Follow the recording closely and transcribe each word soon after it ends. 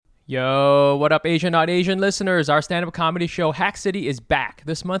Yo, what up, Asian Not Asian listeners? Our stand-up comedy show, Hack City, is back.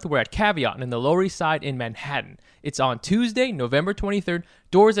 This month, we're at Caveat in the Lower East Side in Manhattan. It's on Tuesday, November 23rd.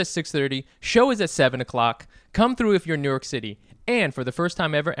 Doors at 6:30. Show is at 7 o'clock. Come through if you're in New York City. And for the first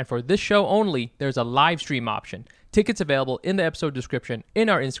time ever, and for this show only, there's a live stream option. Tickets available in the episode description, in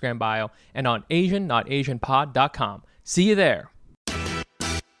our Instagram bio, and on AsianNotAsianPod.com. See you there.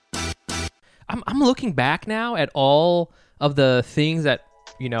 I'm looking back now at all of the things that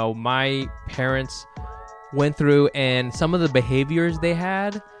my parents went through and some of the behaviors they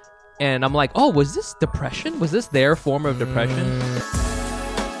had. And I'm like, oh, was this depression? Was this their form of depression?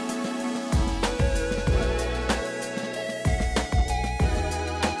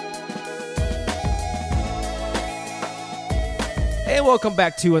 And welcome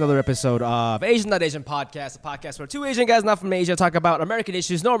back to another episode of Asian Not Asian Podcast, a podcast where two Asian guys not from Asia talk about American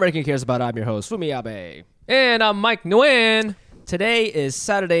issues no American cares about. I'm your host, Fumi Abe. And I'm Mike Nguyen. Today is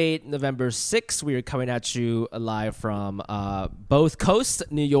Saturday, November 6th. We are coming at you live from both coasts,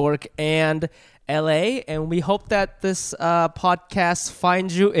 New York and LA. And we hope that this podcast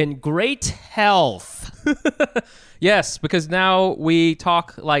finds you in great health. Yes, because now we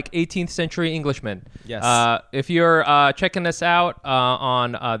talk like 18th century Englishmen. Yes. If you're checking us out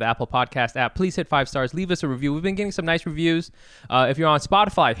on the Apple Podcast app, please hit 5 stars. Leave us a review. We've been getting some nice reviews. If you're on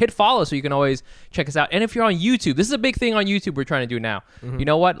Spotify, hit follow so you can always check us out. And if you're on YouTube, this is a big thing on YouTube we're trying to do now. Mm-hmm. You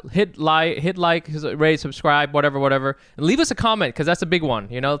know what? Hit like, rate, subscribe, whatever. And leave us a comment because that's a big one.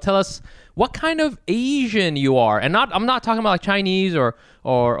 Tell us what kind of Asian you are. And I'm not talking about like Chinese or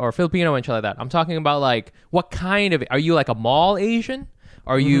Filipino and shit like that. I'm talking about like what kind of, are you like a mall Asian?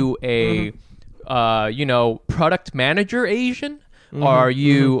 Are you a product manager Asian? Mm-hmm. Are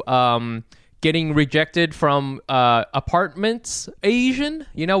you getting rejected from apartments Asian?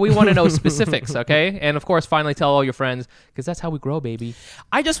 We want to know specifics, okay? And of course, finally tell all your friends because that's how we grow, baby.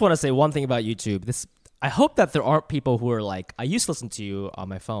 I just want to say one thing about YouTube. I hope that there aren't people who are like, I used to listen to you on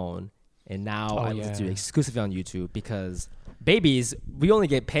my phone and now I listen to you exclusively on YouTube because babies, we only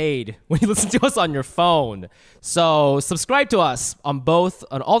get paid when you listen to us on your phone. So subscribe to us on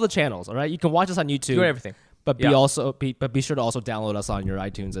all the channels, all right? You can watch us on YouTube. Do everything. But be sure to also download us on your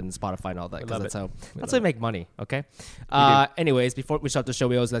iTunes and Spotify and all that because that's how we make money, okay? Anyways, before we start the show,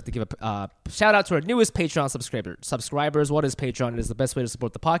 we always like to give a shout out to our newest Patreon subscribers. What is Patreon? It is the best way to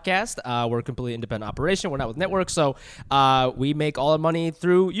support the podcast. We're a completely independent operation. We're not with networks, so we make all our money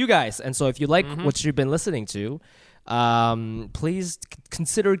through you guys. And so if you like what you've been listening to, please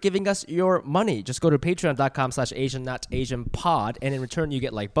consider giving us your money. Just go to patreon.com/AsianNotAsianPod, and in return you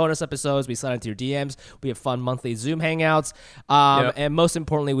get like bonus episodes. We slide into your DMs. We have fun monthly Zoom hangouts, and most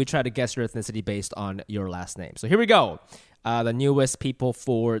importantly, we try to guess your ethnicity based on your last name. So here we go. The newest people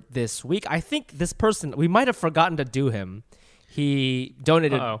for this week. I think this person, we might have forgotten to do him. He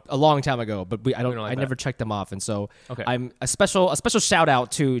donated a long time ago, but I never checked him off, and so I'm a special shout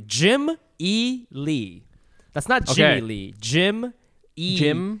out to Jim E. Lee. That's not Jimmy Lee. Jim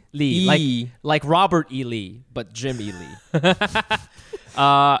Lee. Like Robert E. Lee, but Jim E. Lee.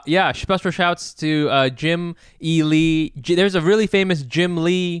 Special shouts to Jim E. Lee. There's a really famous Jim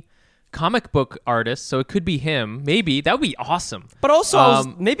Lee comic book artist, so it could be him. Maybe. That would be awesome. But also,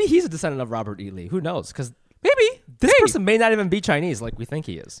 maybe he's a descendant of Robert E. Lee. Who knows? Because maybe this person may not even be Chinese like we think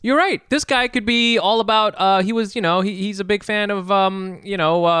he is. You're right. This guy could be all about, he's a big fan of,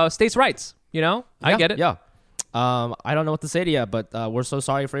 states' rights. I get it. Yeah. I don't know what to say to you, but we're so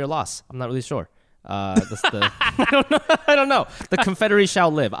sorry for your loss. I'm not really sure. I don't know. The Confederate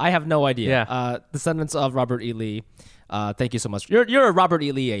shall live. I have no idea. Yeah. Descendants of Robert E. Lee. Thank you so much. You're a Robert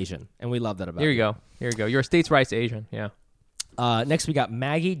E. Lee Asian, and we love that about you. Here you go. You're a states' rights Asian. Yeah. Next, we got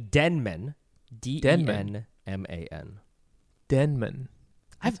Maggie Denman. Denman. Denman.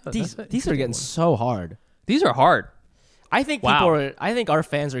 These are getting so hard. These are hard. I think I think our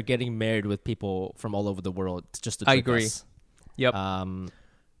fans are getting married with people from all over the world just to trick I agree. us. Yep. I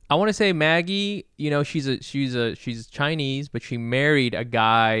want to say Maggie. She's Chinese, but she married a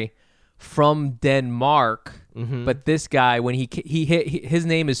guy from Denmark. Mm-hmm. But this guy, when his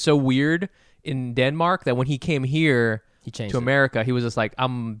name is so weird in Denmark that when he came here to America, he was just like,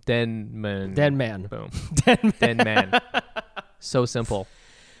 I'm Denman. Denman. Boom. Denman. So simple.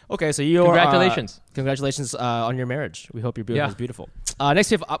 Okay, so congratulations on your marriage. We hope your beauty is beautiful.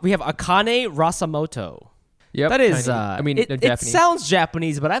 Next, we have Akane Rasamoto. Yep. That is, it sounds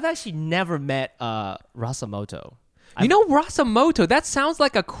Japanese, but I've actually never met Rasamoto. Rasamoto, that sounds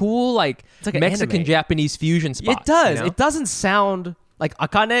like a cool, like Mexican-Japanese fusion spot. It does. It doesn't sound like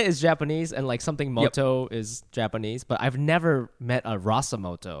Akane is Japanese and like something Moto is Japanese, but I've never met a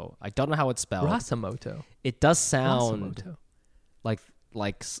Rasamoto. I don't know how it's spelled. Rasamoto. It does sound like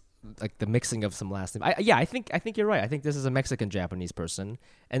like the mixing of some last name. I think you're right. I think this is a Mexican Japanese person,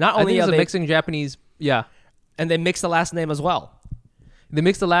 and not I only think are it's a they Mexican Japanese. Yeah. and they mix the last name as well. They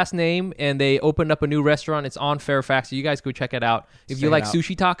mixed the last name and they opened up a new restaurant. It's on Fairfax. So you guys go check it out. If you like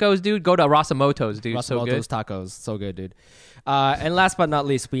sushi tacos, dude, go to Rasamoto's, dude. So good. Rasamoto's tacos, so good, dude. And last but not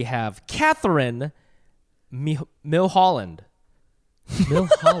least, we have Catherine Milholland.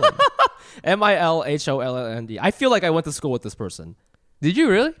 Milholland. Milholland. I feel like I went to school with this person. Did you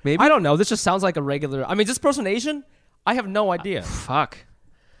really? Maybe. I don't know. This just sounds like a regular. I mean, is this person Asian? I have no idea. Fuck,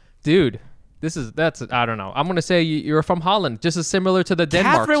 dude. That's I don't know. I'm gonna say you're from Holland, just as similar to the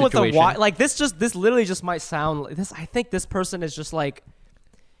Denmark Catherine situation. with a Y. Like this literally just might sound like this. I think this person is just like,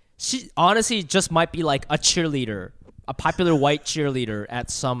 she honestly just might be like a cheerleader, a popular white cheerleader at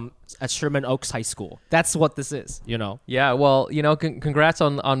Sherman Oaks High School. That's what this is, you know. Yeah. Well, congrats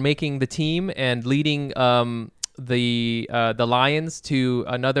on making the team and leading the Lions to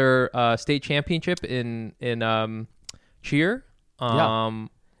another state championship in cheer.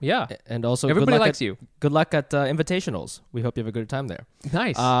 Yeah. And also, everybody likes you. Good luck at invitationals. We hope you have a good time there.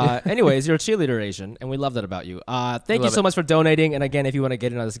 Nice. Anyways, you're a cheerleader Asian, and we love that about you. Thank you so much for donating. And again, if you want to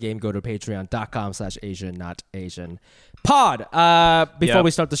get into this game, go to patreon.com/Asian Not Asian Pod. Before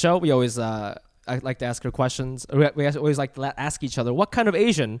we start the show, we always I like to ask her questions. We always like to ask each other, what kind of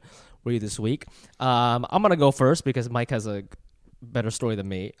Asian were you this week? I'm gonna go first because Mike has a better story than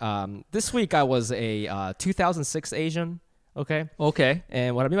me. This week I was a 2006 Asian. Okay.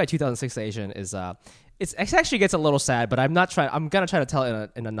 And what I mean by 2006 Asian is it actually gets a little sad, but I'm gonna try to tell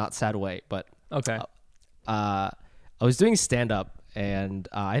it in a not sad way. But okay. I was doing stand up, and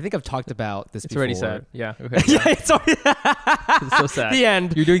I think I've talked about this before. It's already sad. Yeah. Okay. Yeah, it's already it's so sad. The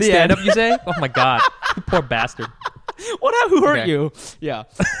end. You're doing stand up, you say? Oh my god. You poor bastard. Who hurt you? Yeah.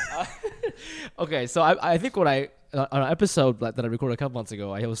 Okay, so I think on an episode that I recorded a couple months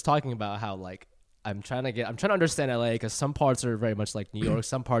ago, I was talking about how like I'm trying to understand LA because some parts are very much like New York.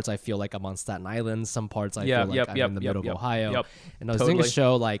 Some parts I feel like I'm on Staten Island. Some parts I feel like I'm in the middle of Ohio. And I was doing a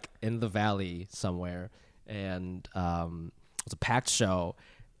show like in the Valley somewhere, and it was a packed show,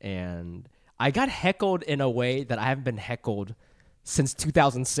 and I got heckled in a way that I haven't been heckled since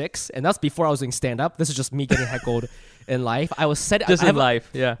 2006, and that's before I was doing stand up. This is just me getting heckled in life. I was said just in life.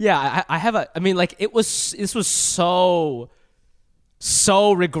 Yeah. Yeah. I have I mean, like this was so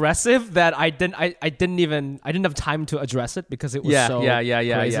regressive that I didn't have time to address it because it was crazy.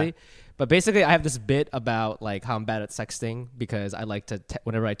 Yeah. But basically, I have this bit about like how I'm bad at sexting because I like to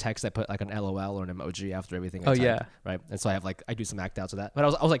whenever I text, I put like an LOL or an emoji after everything. I type, right. And so I do some act outs of that. But I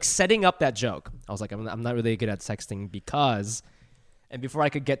was like setting up that joke. I was like, I'm not really good at sexting because, and before I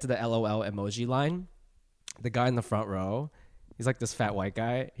could get to the LOL emoji line, the guy in the front row, he's like this fat white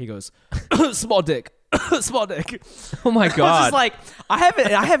guy. He goes, small dick. Small dick. Oh my god! I was just like,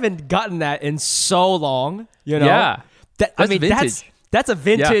 I haven't gotten that in so long. You know? Yeah. Vintage. That's a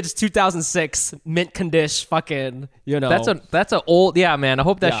vintage 2006 mint condition fucking. You know. That's a old. Yeah, man. I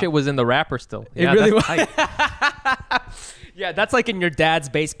hope that shit was in the wrapper still. It really was. Yeah, that's like in your dad's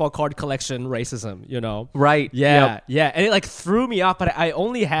baseball card collection racism. You know. Right. Yeah. Yeah. And it like threw me off, but I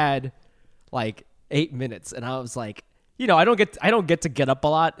only had like 8 minutes, and I was like. You know, I don't get to get up a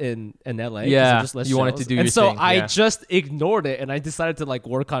lot in LA. Yeah, you wanted to do your thing. And so I just ignored it, and I decided to like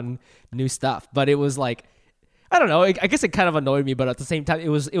work on new stuff. But it was like, I don't know. I guess it kind of annoyed me, but at the same time, it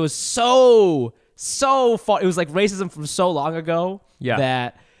was so far. It was like racism from so long ago.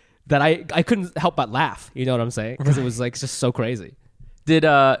 Yeah. That I couldn't help but laugh. You know what I'm saying? Because it was like just so crazy. Did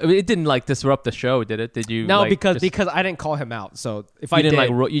it didn't like disrupt the show, did it? Did you? No, like, because I didn't call him out. So if you I didn't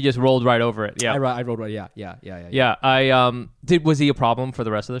did, like you just rolled right over it. Yeah, I rolled right. Yeah. Yeah, I did. Was he a problem for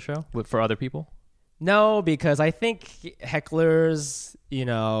the rest of the show for other people? No, because I think hecklers, you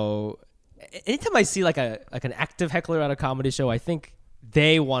know, anytime I see like an active heckler at a comedy show, I think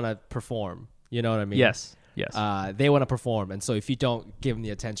they want to perform. You know what I mean? Yes. They want to perform, and so if you don't give them the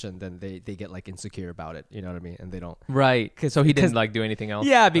attention, then they get like insecure about it. You know what I mean? And they don't. Right. So he didn't like do anything else.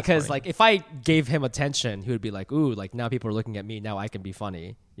 Yeah, because like if I gave him attention, he would be like, "Ooh, like now people are looking at me. Now I can be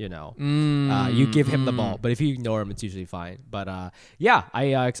funny." You know. You give him the ball, but if you ignore him, it's usually fine. But yeah,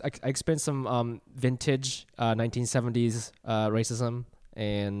 I experienced some vintage 1970s racism,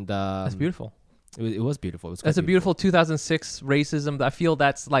 and that's beautiful. It was beautiful. It was that's a beautiful 2006 racism. I feel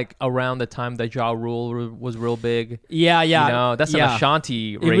that's like around the time that Ja Rule was real big. Yeah. You know, that's an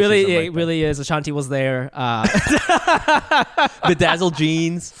Ashanti racism. It really is. Ashanti was there. Bedazzled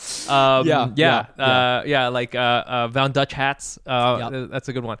jeans. Like Von Dutch hats. That's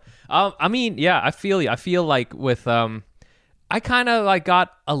a good one. I mean, yeah, I feel you. I feel like with I kind of like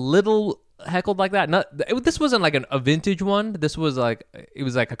got a little heckled like that. This wasn't like a vintage one. This was like it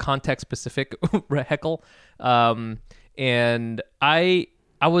was like a context specific heckle. And I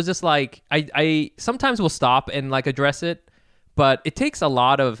was just like I sometimes will stop and like address it, but it takes a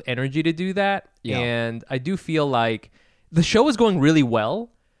lot of energy to do that. Yeah. And I do feel like the show is going really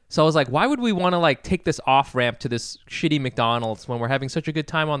well. So I was like, why would we want to like take this off ramp to this shitty McDonald's when we're having such a good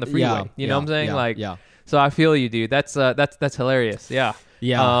time on the freeway? You know what I'm saying? So I feel you, dude. That's hilarious. Yeah.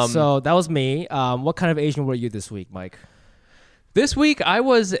 Yeah. So that was me. What kind of Asian were you this week, Mike? This week I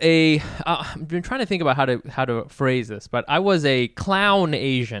was I've been trying to think about how to phrase this, but I was a clown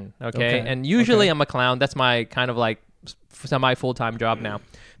Asian. Okay. And usually I'm a clown. That's my kind of like semi full-time job now.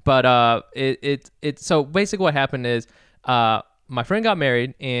 But so basically what happened is my friend got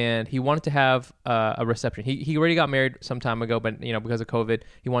married and he wanted to have a reception. He already got married some time ago, but because of COVID,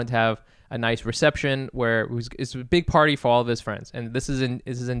 he wanted to have a nice reception where it's a big party for all of his friends. And this is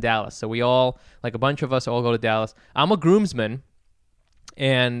in Dallas. So we all, like a bunch of us all go to Dallas. I'm a groomsman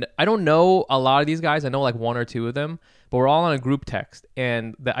and I don't know a lot of these guys. I know like one or two of them, but we're all on a group text.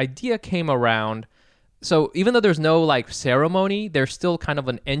 And the idea came around. So even though there's no like ceremony, there's still kind of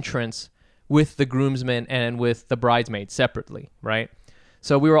an entrance with the groomsmen and with the bridesmaids separately, right?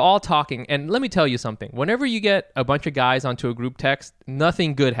 So we were all talking, and let me tell you something. Whenever you get a bunch of guys onto a group text,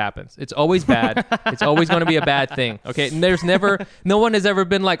 nothing good happens. It's always bad. It's always going to be a bad thing, okay? And no one has ever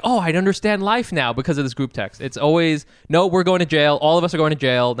been like, oh, I understand life now because of this group text. It's always, no, we're going to jail. All of us are going to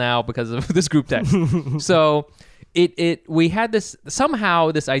jail now because of this group text. So we had this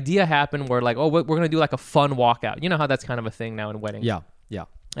idea happen where like, oh, we're going to do like a fun walkout. You know how that's kind of a thing now in weddings. Yeah.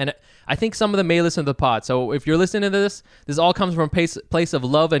 And I think some of them may listen to the pod. So if you're listening to this all comes from a place of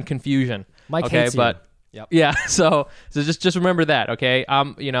love and confusion. Mike hates you. Yep. Yeah. So just remember that, okay?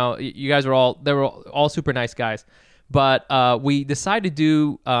 You guys were all super nice guys, but we decided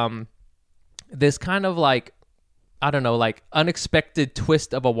to do this kind of like, I don't know, like unexpected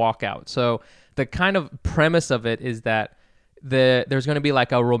twist of a walkout. So the kind of premise of it is that there's going to be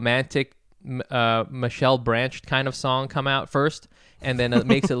like a romantic Michelle Branch kind of song come out first, and then it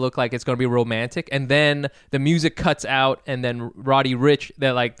makes it look like it's going to be romantic, and then the music cuts out, and then Roddy Ricch,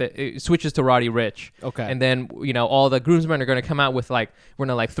 it switches to Roddy Ricch. Okay. And then all the groomsmen are going to come out with like, we're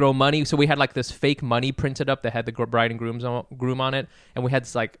going to like throw money. So we had like this fake money printed up that had the bride and groom on it, and we had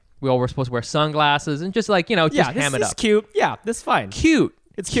this like, we all were supposed to wear sunglasses and just like just ham it up. This is cute. Yeah, this is fine. Cute.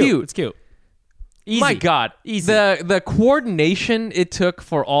 It's cute. It's cute. Easy. My God, easy. The coordination it took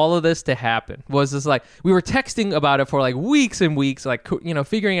for all of this to happen was just like, we were texting about it for like weeks and weeks, like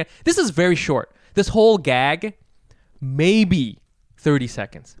figuring it. This is very short. This whole gag, maybe 30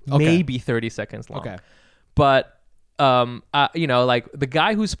 seconds, maybe 30 seconds long. Okay, but like the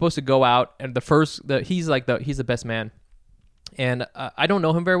guy who's supposed to go out and he's the best man, and I don't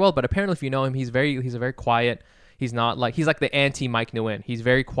know him very well, but apparently if you know him, he's a very quiet. He's not like, he's like the anti Mike Nguyen. He's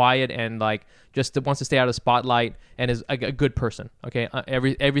very quiet and like just wants to stay out of the spotlight and is a good person. Okay,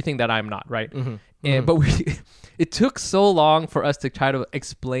 everything that I'm not, right? Mm-hmm. But it took so long for us to try to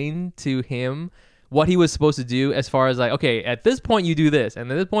explain to him what he was supposed to do, as far as like, okay, at this point you do this,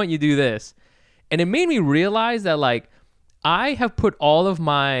 and at this point you do this, and it made me realize that like I have put all of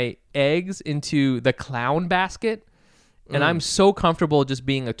my eggs into the clown basket, and I'm so comfortable just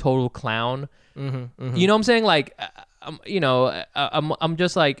being a total clown. Mm-hmm, mm-hmm. You know what I'm saying? Like, I'm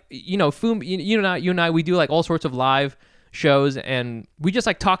just like, Foom, you and I, we do like all sorts of live shows, and we just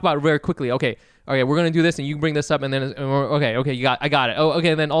like talk about it very quickly. Okay, we're gonna do this, and you bring this up, and then okay, I got it. Oh, okay,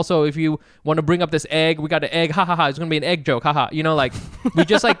 and then also if you want to bring up this egg, we got an egg. Ha ha ha! It's gonna be an egg joke. Ha ha! Like we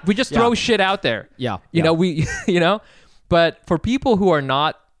just throw shit out there. Yeah. We but for people who are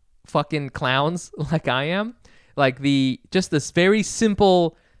not fucking clowns like I am, like this very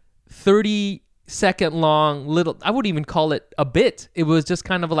simple 30-second long little, I wouldn't even call it a bit. It was just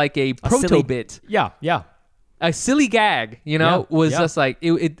kind of like a proto bit. Yeah. A silly gag, was just like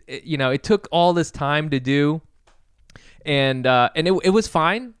it took all this time to do, and it was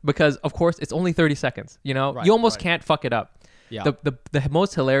fine because of course it's only 30 seconds. You almost can't fuck it up. Yeah. The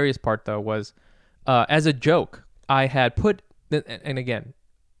most hilarious part though was, as a joke, I had put, and again,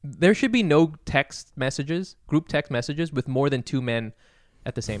 there should be no group text messages with more than 2 men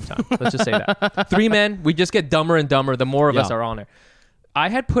at the same time. Let's just say that. 3 men, we just get dumber and dumber the more of us are on there. I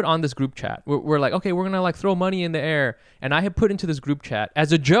had put on this group chat. We're like, okay, we're going to like throw money in the air. And I had put into this group chat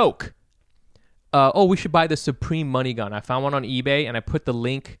as a joke, we should buy the Supreme money gun. I found one on eBay and I put the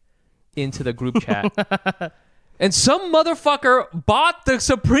link into the group chat. And some motherfucker bought the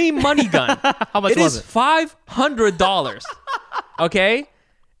Supreme money gun. How much was it? It is $500. Okay?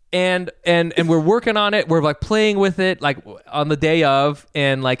 and we're working on it. We're like playing with it like on the day of,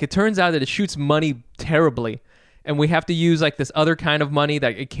 and like it turns out that it shoots money terribly, and we have to use like this other kind of money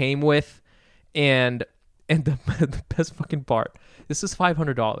that it came with, and the best fucking part. This is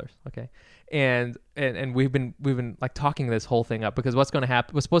 $500, okay, and we've been like talking this whole thing up because what's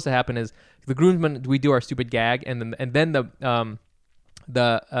supposed to happen is the groomsmen, we do our stupid gag, and then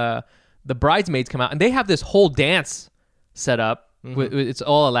the bridesmaids come out and they have this whole dance set up. It's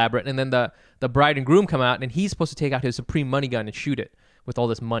all elaborate, and then the bride and groom come out and he's supposed to take out his Supreme money gun and shoot it with all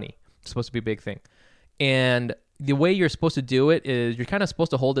this money. It's supposed to be a big thing, and the way you're supposed to do it is you're kind of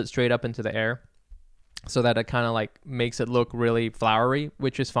supposed to hold it straight up into the air so that it kind of like makes it look really flowery,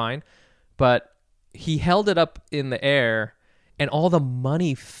 which is fine. But he held it up in the air and all the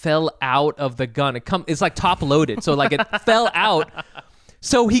money fell out of the gun. It's like top loaded. So like it fell out.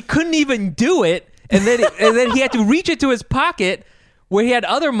 So he couldn't even do it. And then he had to reach into his pocket where he had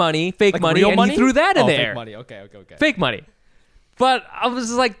other money, fake like money, and money? he threw that in there. Fake money. Okay. Fake money. But I was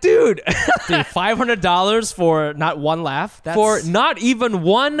just like, dude, $500 for not one laugh? For not even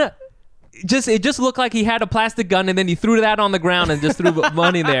one. It just looked like he had a plastic gun and then he threw that on the ground and just threw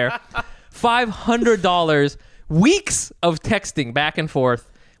money there. $500. Weeks of texting back and forth.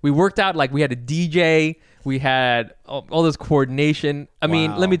 We worked out like we had a DJ. We had all this coordination. I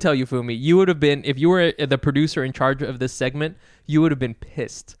mean, let me tell you, Fumi, you would have been, if you were the producer in charge of this segment, you would have been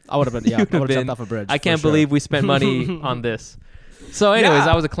pissed. I would have been, yeah. I would have jumped off a bridge. I can't believe we spent money on this. So anyways,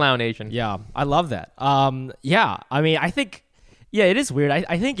 I was a clown Asian. Yeah, I love that. Yeah, I mean, I think, yeah, it is weird.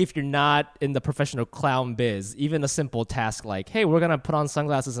 I think if you're not in the professional clown biz, even a simple task like, hey, we're going to put on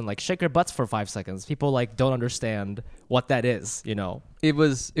sunglasses and like shake your butts for 5 seconds, people like don't understand what that is, you know? It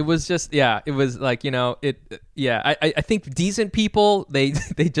was just, yeah, it was like, you know, I think decent people, they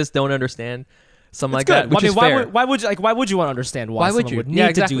just don't understand something like that, which is fair. Why would you want to understand why someone would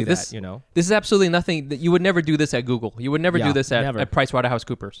need to do that, you know? This is absolutely nothing that you would never do this at Google. You would never do this at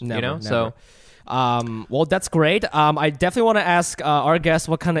PricewaterhouseCoopers, you know? Never. So well, that's great. I definitely want to ask our guest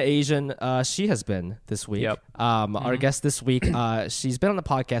what kind of Asian she has been this week. Yep. Our guest this week, she's been on the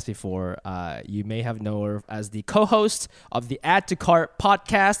podcast before. You may have known her as the co-host of the Add to Cart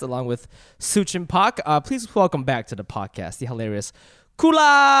podcast, along with Suchin Pak. Please welcome back to the podcast the hilarious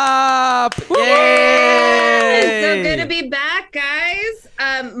Kulap! Yay! So good to be back, guys.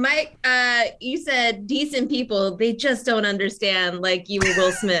 Mike, you said decent people. They just don't understand, like you and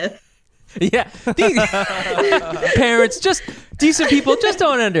Will Smith. Yeah. Parents, just decent people just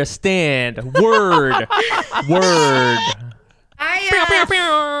don't understand. Word.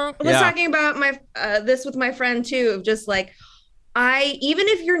 I was talking about my this with my friend too, of just like, even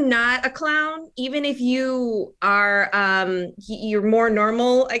if you're not a clown, even if you are you're more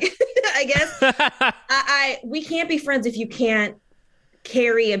normal, I guess, we can't be friends if you can't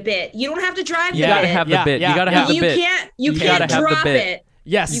carry a bit. You don't have to drive the bit. You gotta have the bit. You gotta have the bit. You can't drop it.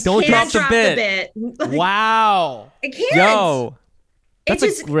 Yes, you don't can't drop the bit. Like, wow. I can't. Yo. That's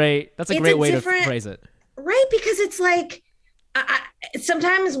a great way to phrase it. Right, because it's like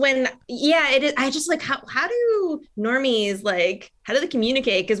sometimes when it is, I just like how do normies, like, how do they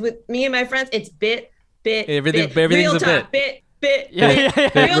communicate? Because with me and my friends, it's bit everything's real a talk, bit.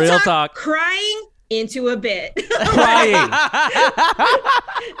 Real talk, crying into a bit. Crying.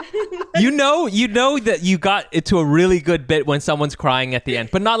 you know that you got into a really good bit when someone's crying at the end,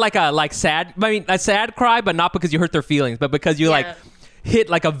 but not like a sad. I mean, a sad cry, but not because you hurt their feelings, but because you like hit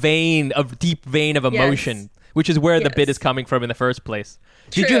like a deep vein of emotion, which is where the bit is coming from in the first place.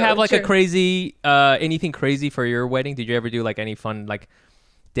 Did you have like a crazy anything crazy for your wedding? Did you ever do like any fun like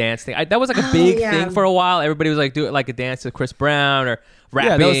dance thing? That was like a big thing for a while. Everybody was like doing like a dance to Chris Brown or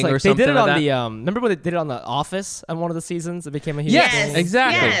rapping or something. They did it like on that. remember when they did it on The Office on one of the seasons? It became a huge thing.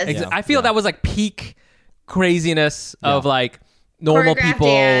 Exactly. Yes. I feel that was like peak craziness of like normal people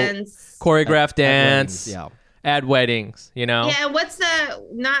choreographed dance at weddings, you know? Yeah, what's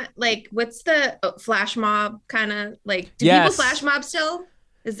the flash mob kind of like, do people flash mob still?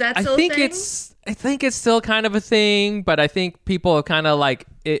 Is that still a thing? I think it's still kind of a thing, but I think people are kind of like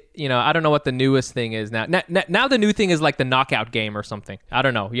it. You know, I don't know what the newest thing is now. Now the new thing is like the knockout game or something. I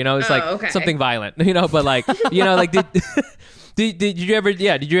don't know. You know, it's something violent. You know, but like like did you ever?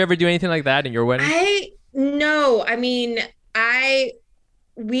 Yeah, did you ever do anything like that in your wedding? No. I mean,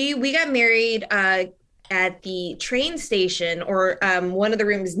 we got married at the train station, or one of the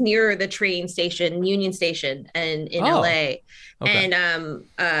rooms near the train station, Union Station, and in LA. Okay. And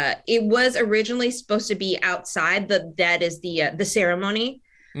it was originally supposed to be outside. That is the ceremony,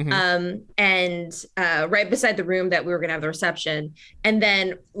 and right beside the room that we were gonna have the reception. And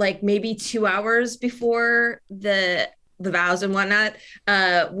then, like maybe 2 hours before the the vows and whatnot,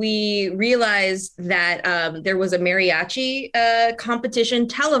 we realized that there was a mariachi competition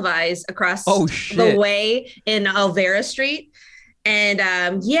televised across the way in Alvera Street.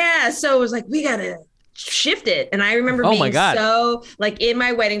 And so it was like, we gotta shift it. And I remember being so like in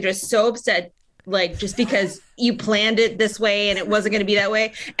my wedding dress, so upset, like just because you planned it this way and it wasn't going to be that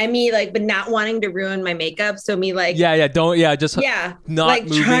way, and me like but not wanting to ruin my makeup, so me like not like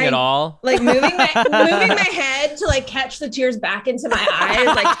moving at all, like moving my head to like catch the tears back into my eyes,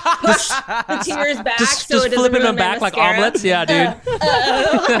 like push the tears back, so just it doesn't flipping them ruin back my like mascara. omelets, dude.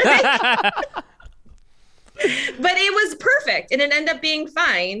 But it was perfect and it ended up being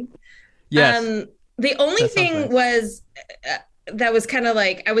fine. Yes. The only thing was that was kind of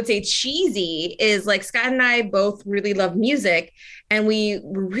like, I would say cheesy, is like Scott and I both really love music, and we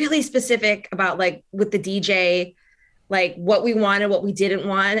were really specific about like with the DJ, like what we wanted, what we didn't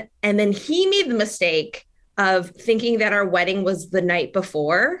want. And then he made the mistake of thinking that our wedding was the night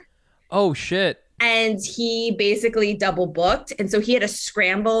before. Oh shit. And he basically double booked. And so he had to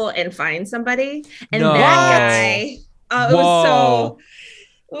scramble and find somebody. And that guy, it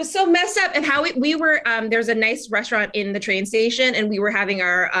was so messed up. And how we were, there's a nice restaurant in the train station, and we were having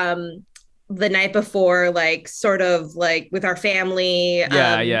our, the night before, like sort of like with our family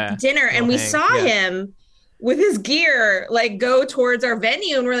dinner. And we saw him with his gear, like go towards our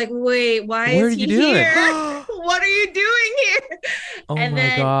venue. And we're like, wait, why is he here? What are you doing here? Oh and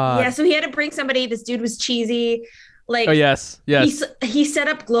my God. Yeah, so he had to bring somebody. This dude was cheesy. Like, oh yes. He set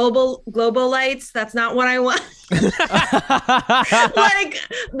up global lights. That's not what I want. Like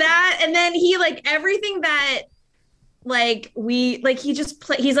that. And then he like everything that like we like he just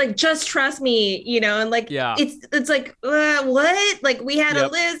he's like, just trust me, you know, and like it's like what, like we had a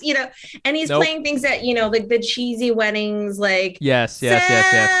list, you know, and he's playing things that, you know, like the cheesy weddings, like yes.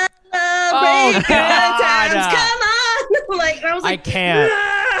 Oh God, times, come on. Like I was like, I can't.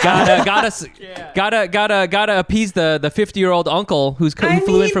 Gotta appease the 50-year-old uncle who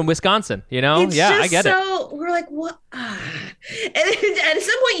flew in from Wisconsin, you know? Yeah, I get it. So we're like, what? And at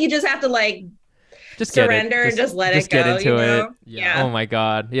some point you just have to like just surrender and just let it go. Get into you know? it. Yeah. Oh my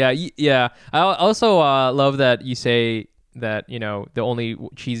God. Yeah. I also love that you say that, you know, the only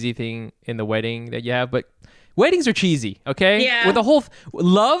cheesy thing in the wedding that you have, but weddings are cheesy, okay? Yeah. With the whole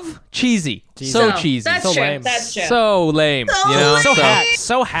love, cheesy. So cheesy. That's so true. lame. That's true. So lame. So you know? lame.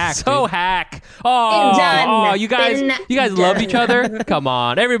 So hack. So hack. Oh, you guys love each other? Come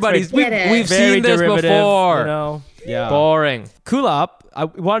on. Everybody's we've seen this before. You know? Yeah. Boring. Kulap,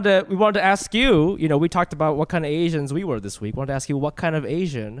 we wanted to ask you, you know, we talked about what kind of Asians we were this week. We wanted to ask you, what kind of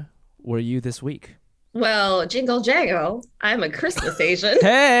Asian were you this week? Well, jingle jangle, I'm a Christmas Asian.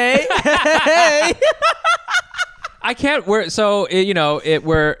 Hey. I can't. If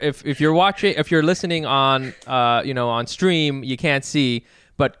you're watching, if you're listening on, on stream, you can't see.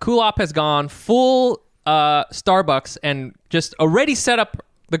 But Kulap has gone full Starbucks and just already set up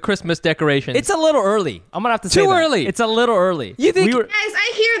the Christmas decorations. It's a little early. I'm gonna have to say too early. It's a little early. You think, guys?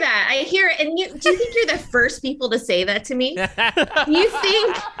 I hear that. I hear it. And do you think you're the first people to say that to me? You think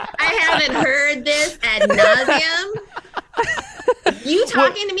I haven't heard this ad nauseum? You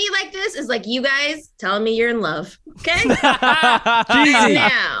talking to me like this is like you guys telling me you're in love. Okay. Now.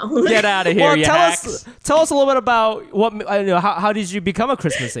 Get out of here. Well, you hacks. tell us a little bit about how did you become a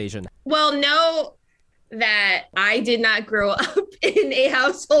Christmas Asian? Well, know that I did not grow up in a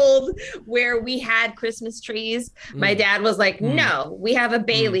household where we had Christmas trees. My dad was like, no, we have a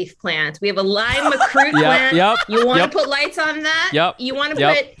bay leaf plant. We have a lime macroot plant. You want to put lights on that? You want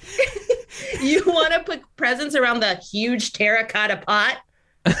to put you want to put presents around the huge terracotta pot?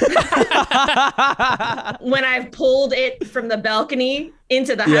 When I've pulled it from the balcony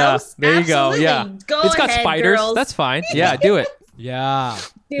into the house. There you Absolutely. go. It's got spiders. Girls. That's fine. Yeah, do it. Yeah.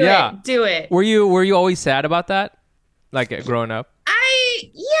 Do it. Were you always sad about that? Like growing up? I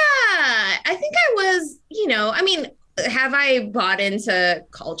think I was, I mean, have I bought into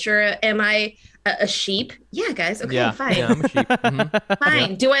culture? Am I a sheep? Yeah, guys. Okay, fine. Yeah, I'm a sheep. Mm-hmm.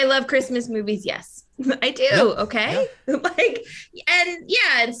 Fine. Yeah. Do I love Christmas movies? Yes, I do. Yep. Okay. Yep.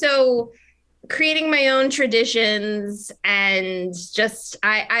 And so creating my own traditions and just,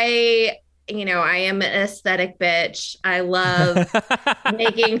 I am an aesthetic bitch. I love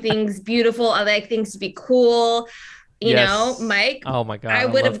making things beautiful. I like things to be cool. You know, Mike. Oh my God. I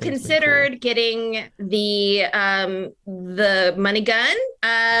would have considered getting the money gun.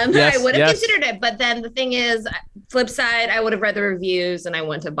 I would have considered it, but then the thing is, flip side, I would have read the reviews and I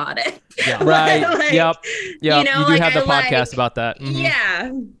wouldn't have bought it. Yeah. Right. Yep. You do have the podcast about that. Mm-hmm.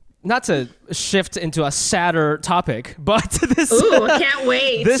 Yeah. Not to shift into a sadder topic, but this I can't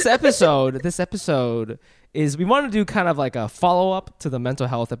wait. This episode is we want to do kind of like a follow up to the mental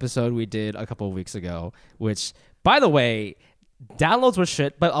health episode we did a couple of weeks ago, which, by the way, downloads were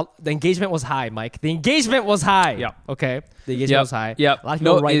shit, but the engagement was high, Mike. The engagement was high. Yeah. Okay. The engagement was high. Yeah. A lot of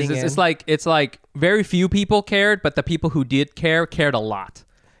people writing in. It's like very few people cared, but the people who did cared a lot.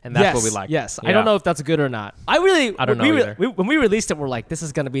 And that's what we like. Yes. Yeah. I don't know if that's good or not. I don't know either. When we released it, we're like, this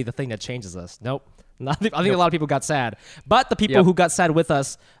is going to be the thing that changes us. Nope. I think a lot of people got sad. But the people who got sad with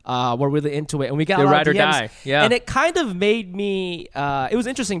us were really into it. And we got a lot of DMs. Die. Yeah. And it kind of made me... it was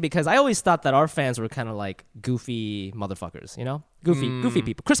interesting because I always thought that our fans were kind of like goofy motherfuckers, you know? Goofy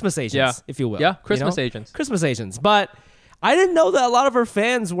people. Christmas agents, if you will. Yeah, Christmas agents. Christmas agents. But I didn't know that a lot of our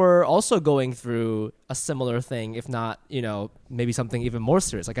fans were also going through a similar thing, if not, maybe something even more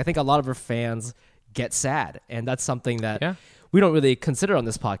serious. Like, I think a lot of our fans get sad. And that's something that... we don't really consider on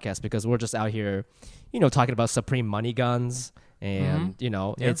this podcast because we're just out here, talking about Supreme money guns and,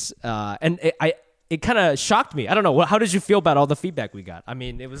 it's, and it kind of shocked me. I don't know. How did you feel about all the feedback we got? I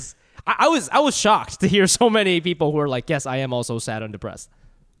mean, I was shocked to hear so many people who were like, yes, I am also sad and depressed.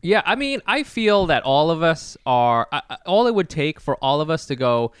 Yeah. I mean, I feel that all of us are, all it would take for all of us to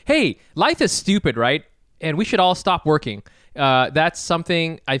go, hey, life is stupid, right? And we should all stop working. That's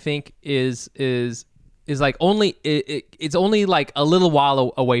something I think is like only it's only like a little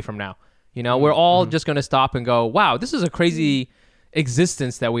while away from now. We're all just going to stop and go, wow, this is a crazy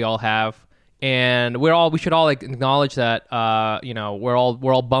existence that we all have, and we should all like acknowledge that we're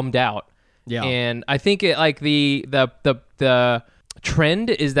all bummed out. Yeah. And I think it like the trend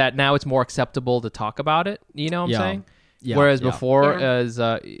is that now it's more acceptable to talk about it, you know what I'm saying? Yeah. Whereas before as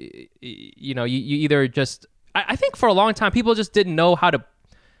you either just I think for a long time people just didn't know how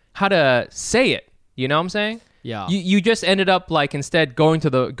to say it. You know what I'm saying? Yeah. You just ended up like instead going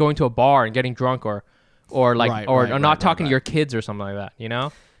to a bar and getting drunk or not talking to your kids or something like that.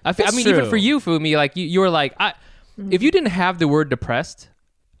 I mean, even for you, Fumi, like you were like, if you didn't have the word depressed,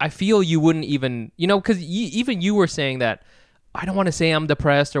 I feel you wouldn't even, because even you were saying that I don't want to say I'm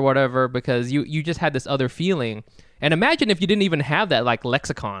depressed or whatever because you just had this other feeling. And imagine if you didn't even have that like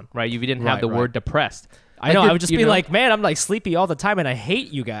lexicon, right? If you didn't have the word depressed. I know. I would just be like, man, I'm like sleepy all the time, and I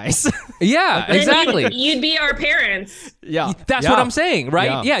hate you guys. Yeah, exactly. You'd be our parents. Yeah, that's what I'm saying,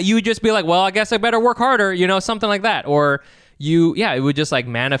 right? Yeah, you would just be like, well, I guess I better work harder, something like that, or it would just like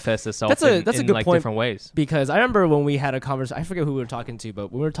manifest itself. That's a good like point, different ways. Because I remember when we had a conversation, I forget who we were talking to,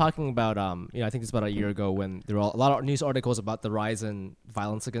 but we were talking about, I think it's about a year ago when there were a lot of news articles about the rise in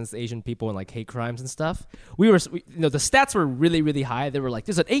violence against Asian people and like hate crimes and stuff. The stats were really, really high. They were like,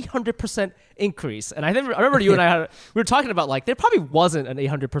 there's an 800% increase. And I remember you and I we were talking about like, there probably wasn't an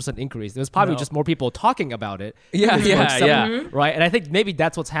 800% increase. There was probably just more people talking about it. Yeah. Right. And I think maybe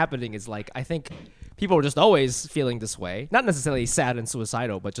that's what's happening is like, I think people were just always feeling this way. Not necessarily sad and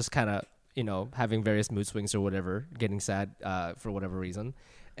suicidal, but just kind of, having various mood swings or whatever, getting sad for whatever reason.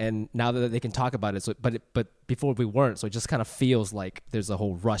 And now that they can talk about it, but before we weren't, so it just kind of feels like there's a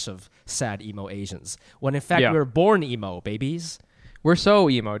whole rush of sad emo Asians. When in fact we were born emo, babies. We're so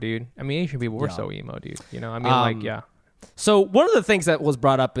emo, dude. I mean, Asian people, we're so emo, dude. So one of the things that was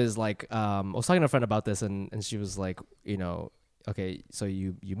brought up is like, I was talking to a friend about this, and she was like, okay, so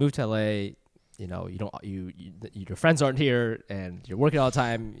you moved to LA. Your friends aren't here and you're working all the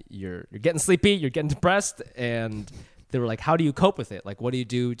time. You're getting sleepy, you're getting depressed. And they were like, how do you cope with it? Like, what do you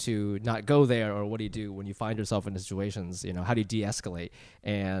do to not go there? Or what do you do when you find yourself in situations, how do you de-escalate?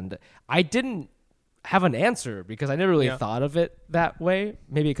 And I didn't have an answer because I never really thought of it that way.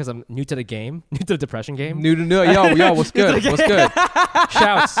 Maybe because I'm new to the game, new to the depression game. Yo, what's good? What's good?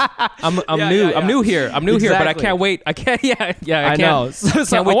 Shouts. I'm new. I'm new here. But I can't wait. I can't. I know.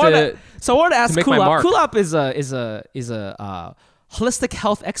 So I wanted to ask Kulap. Kulap is a holistic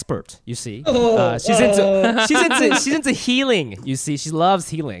health expert. You see, she's into healing. You see, she loves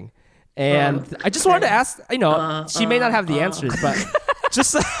healing, and I just wanted to ask. She may not have the answers, but.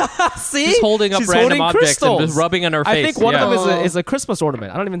 Just see, she's holding up random objects and just rubbing on her face. I think one of them is a Christmas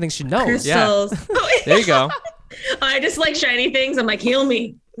ornament. I don't even think she knows. Crystals. Yeah. There you go. I just like shiny things. I'm like, heal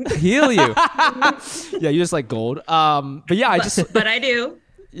me. Heal you. Yeah, you just like gold. But yeah, But I do.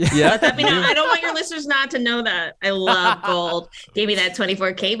 Yeah. Let that be known. I don't want your listeners not to know that. I love gold. Gave me that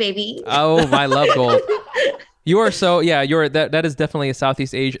 24K, baby. Oh, I love gold. You are that is definitely a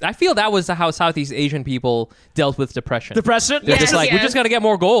Southeast Asian. I feel that was how Southeast Asian people dealt with depression. They're just like, we just got to get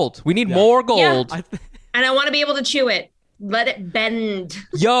more gold. We need more gold. Yeah. And I want to be able to chew it. Let it bend.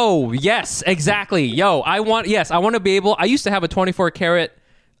 Yo, yes, exactly. Yo, I want to be able, I used to have a 24 karat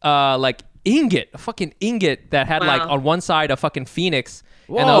like ingot, a fucking ingot that had like on one side a fucking phoenix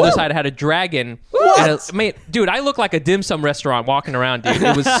and the other side had a dragon. And dude, I look like a dim sum restaurant walking around, dude.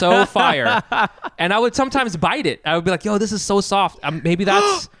 It was so fire. And I would sometimes bite it. I would be like, yo, this is so soft. Maybe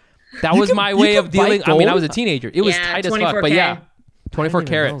that was my way of dealing. I mean, I was a teenager. It was tight as fuck, but yeah. 24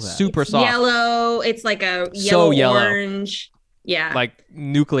 karat, super soft. Yellow. It's like a yellow orange. Yeah. Like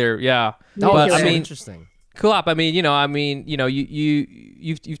nuclear. Yeah. But, I mean, interesting. Cool up. I mean,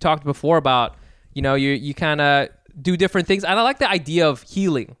 you've talked before about, you kind of do different things. And I like the idea of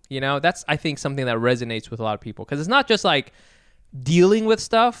healing. That's, I think, something that resonates with a lot of people, because it's not just like dealing with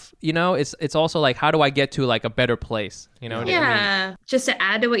stuff, it's also like, how do I get to like a better place? What I mean? Just to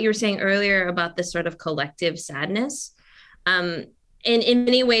add to what you were saying earlier about this sort of collective sadness, in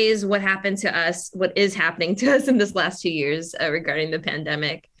many ways, what is happening to us in this last 2 years regarding the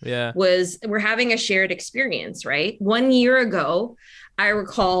pandemic was we're having a shared experience, right? 1 year ago, I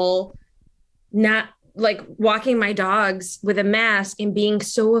recall not like walking my dogs with a mask and being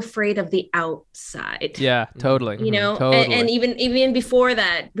so afraid of the outside. Yeah, totally. Totally. And even before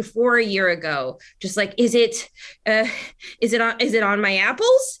that, before a year ago, just like, is it on my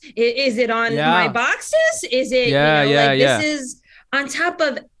apples? Is it on my boxes? Is it, this is on top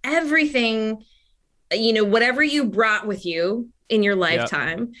of everything, whatever you brought with you in your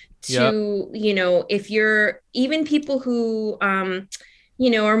lifetime to, if you're even people who,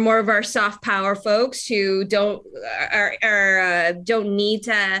 are more of our soft power folks who don't need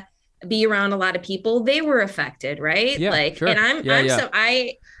to be around a lot of people, they were affected, right? Yeah, sure. And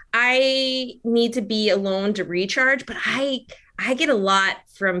I need to be alone to recharge, but I get a lot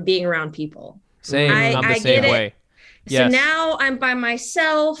from being around people. Same. I'm the same way. So now I'm by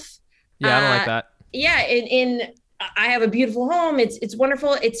myself. Yeah, I don't like that. Yeah, I have a beautiful home. It's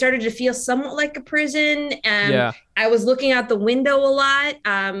wonderful. It started to feel somewhat like a prison. I was looking out the window a lot,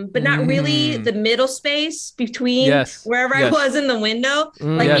 but not really the middle space between wherever I was in the window.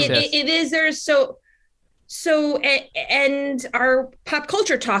 It is there's and our pop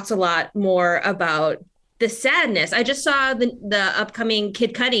culture talks a lot more about the sadness. I just saw the upcoming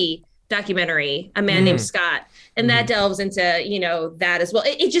Kid Cudi documentary, A Man Named Scott, and that delves into that as well.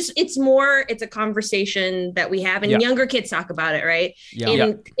 It's a conversation that we have, and younger kids talk about it, right?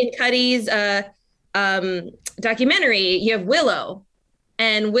 In Cudi's documentary, you have Willow,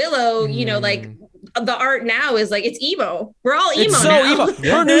 and Willow, like the art now is like, it's emo. We're all emo now.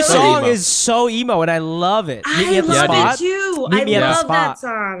 Her new song is so emo, and I love it. I love it too. I love that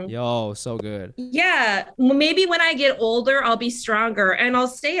song. Yo, so good. Yeah, maybe when I get older, I'll be stronger and I'll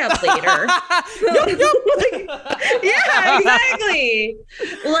stay up later. Yeah, exactly.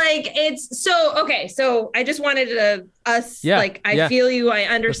 Like, it's so okay. So I just wanted I feel you. I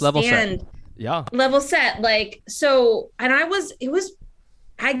understand. Level set. Like, so, and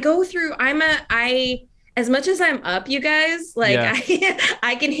I go through, as much as I'm up, you guys, like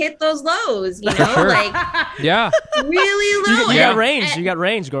I can hit those lows, Sure. like really low. You got range. You got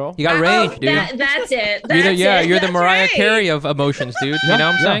range, girl. You got range, dude. That's it. You're the Mariah Carey of emotions, dude. You know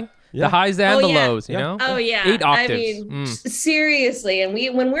what I'm saying? The highs and the lows, you know? Oh yeah. 8 octaves. I mean, seriously. And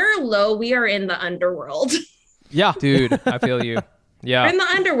when we're low, we are in the underworld. Yeah. Dude, I feel you. Yeah. We're in the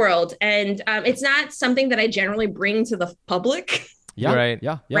underworld. And it's not something that I generally bring to the public. Yeah. Right.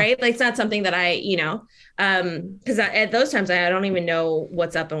 Yeah. Right. Like, it's not something that I, because at those times I don't even know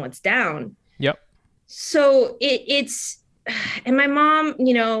what's up and what's down. Yep. So it's, and my mom,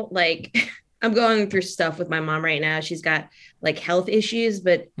 like I'm going through stuff with my mom right now. She's got like health issues,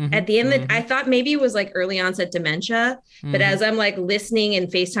 but at the end of I thought maybe it was like early onset dementia, but as I'm like listening and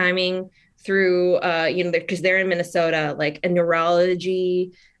FaceTiming through, because they're in Minnesota, like a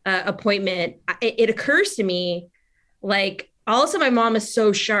neurology appointment, it occurs to me, like, also my mom is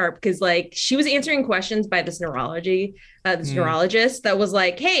so sharp because like she was answering questions by this neurologist that was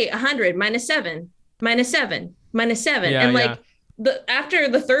like, hey, 100 -7 -7 -7. And like after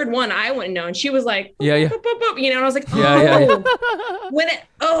the third one, I wouldn't know. And she was like, boop, boop, boop, boop, and I was like,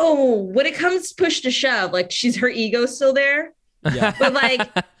 when it comes push to shove, like her ego's still there. Yeah. But like,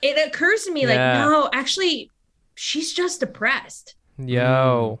 it occurs to me like, no, actually she's just depressed.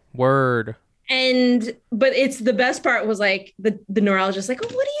 Yo, word. But it's the best part was like the neurologist like, oh,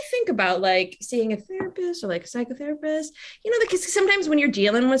 what do you think about like seeing a therapist or like a psychotherapist? Because sometimes when you're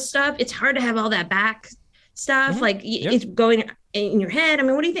dealing with stuff, it's hard to have all that back stuff. Like it's going in your head. I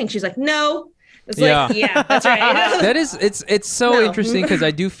mean, what do you think? She's like, no. It's like, yeah, that's right. That is, it's so interesting because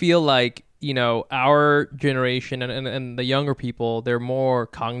I do feel like, our generation and the younger people, they're more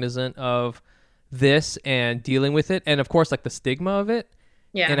cognizant of this and dealing with it. And of course, like the stigma of it.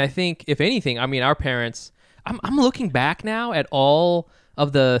 Yeah. And I think, if anything, I mean, our parents, I'm looking back now at all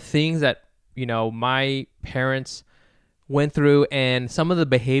of the things that, my parents went through and some of the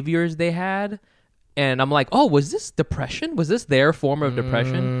behaviors they had. And I'm like, oh, was this depression? Was this their form of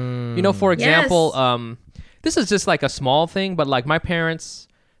depression? You know, for example, this is just like a small thing, but like my parents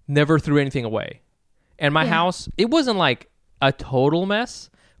never threw anything away. And my house, it wasn't like a total mess,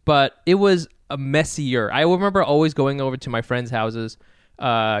 but it was a messier. I remember always going over to my friends' houses,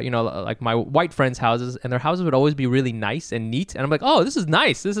 you know, like my white friends' houses, and their houses would always be really nice and neat. And I'm like, oh, this is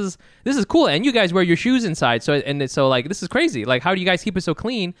nice. This is cool. And you guys wear your shoes inside. So like, this is crazy. Like, how do you guys keep it so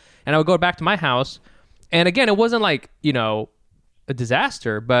clean? And I would go back to my house. And again, it wasn't like, you know, a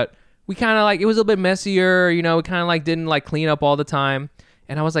disaster, but we kind of like, it was a little bit messier, you know, we kind of like didn't like clean up all the time.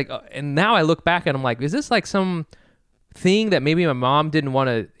 And I was like, and now I look back and I'm like, is this like some thing that maybe my mom didn't want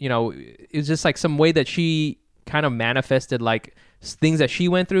to, you know, it's just like some way that she kind of manifested like things that she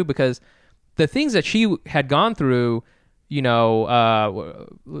went through, because the things that she had gone through, fleeing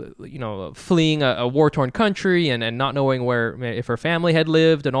a war-torn country and not knowing if her family had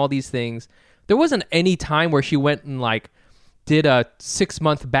lived and all these things. There wasn't any time where she went and like did a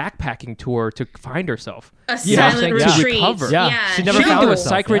 6-month backpacking tour to find herself. A silent retreat. To recover. Yeah. She never didn't do a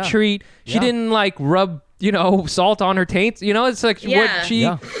psych retreat. She didn't like rub, you know, salt on her taints. You know, it's like what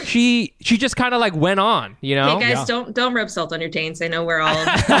she just kind of like went on, you know? Hey guys, don't rub salt on your taints. I know we're all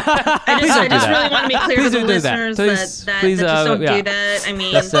I just really want to be clear to the listeners that just don't do that. I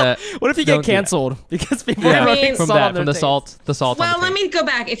mean, what if you get canceled because people are rubbing salt on their taints? The salt. Well, let me go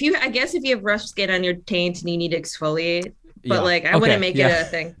back. I guess if you have rough skin on your taints and you need to exfoliate, but like I wouldn't make it a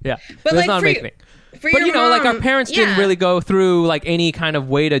thing. Yeah, but like not a big thing. But you know, like our parents didn't really go through like any kind of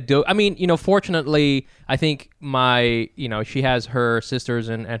way to do. I mean, you know, fortunately, I think she has her sisters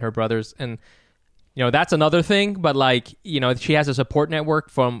and her brothers, and you know that's another thing. But like, you know, she has a support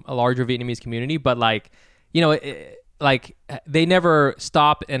network from a larger Vietnamese community. But like, you know, like they never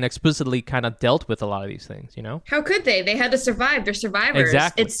stopped and explicitly kind of dealt with a lot of these things. You know, how could they? They had to survive. They're survivors.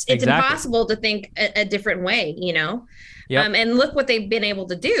 Exactly. It's impossible to think a different way. You know. Yep. And look what they've been able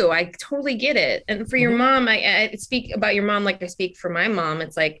to do. I totally get it. And for your mom, I speak about your mom like I speak for my mom.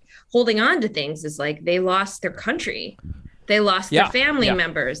 It's like holding on to things is like they lost their country. They lost their family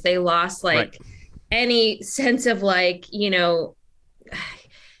members. They lost like any sense of like, you know,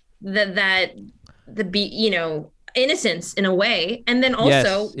 innocence in a way. And then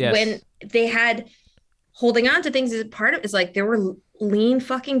also when they had holding on to things as part of it's like there were lean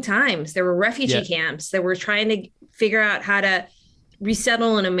fucking times. There were refugee camps that were trying to figure out how to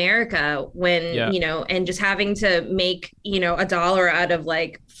resettle in America when, you know, and just having to make, you know, $1 out of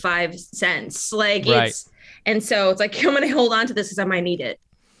like 5 cents. Like and so it's like, I'm going to hold on to this because I might need it.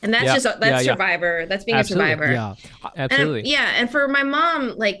 And that's survivor. That's being Absolutely. a survivor. Yeah, absolutely. And for my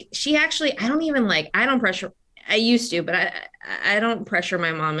mom, like she actually, I don't pressure, I used to, but I don't pressure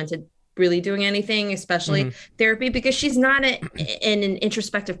my mom into really doing anything, especially therapy, because she's not an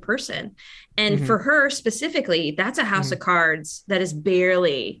introspective person. And for her specifically, that's a house of cards that is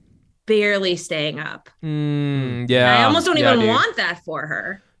barely staying up. I almost don't even want that for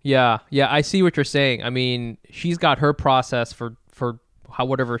her. Yeah. I see what you're saying. I mean, she's got her process for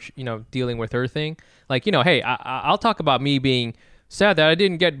whatever, you know, dealing with her thing. Like, you know, hey, I'll talk about me being sad that I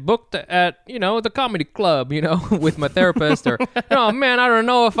didn't get booked at, you know, the comedy club, you know, with my therapist, or, oh man, I don't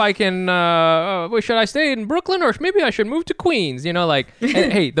know if I can, should I stay in Brooklyn or maybe I should move to Queens, you know, like,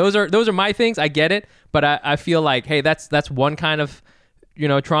 hey, those are my things. I get it. But I feel like, hey, that's one kind of, you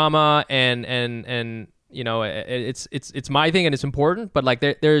know, trauma and, you know, it's my thing and it's important, but like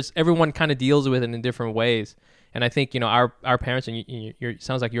there's everyone kind of deals with it in different ways. And I think, you know, our parents and it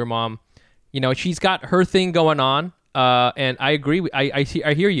sounds like your mom, you know, she's got her thing going on. And I agree. I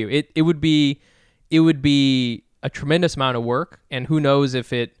hear you. It would be a tremendous amount of work, and who knows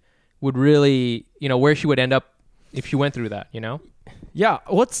if it would really, you know, where she would end up if she went through that, you know? Yeah.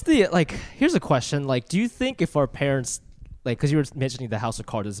 Here's a question. Like, do you think if our parents, like, because you were mentioning the house of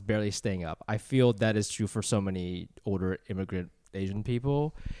cards is barely staying up, I feel that is true for so many older immigrant Asian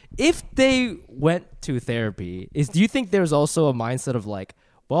people. If they went to therapy, do you think there's also a mindset of like,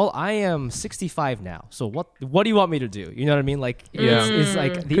 well, I am 65 now, so what do you want me to do? You know what I mean? Like, it's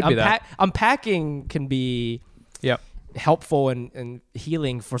like the unpacking can be helpful and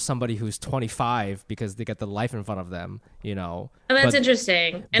healing for somebody who's 25 because they got the life in front of them, you know. And that's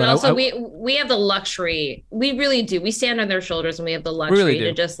interesting. And also, we have the luxury. We really do. We stand on their shoulders, and we have the luxury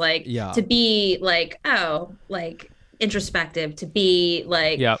to just like to be like, oh, like introspective, to be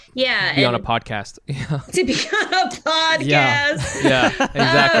like, yeah, be on a podcast. To be on a podcast. Yeah,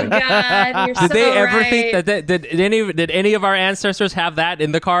 exactly. Oh God, you're did they so ever right. think that did any of our ancestors have that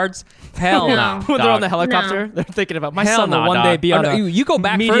in the cards? Hell no. When they're on the helicopter, they're thinking about my son will one day be on a you go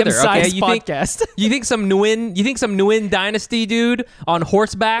back further. Okay, medium-sized podcast. You think some Nguyen dynasty dude on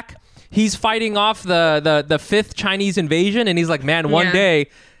horseback? He's fighting off the fifth Chinese invasion, and he's like, man, one day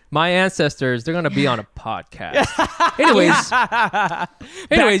my ancestors, they're gonna be on a podcast.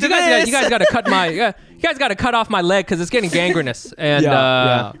 anyways, you guys got to cut off my leg because it's getting gangrenous. And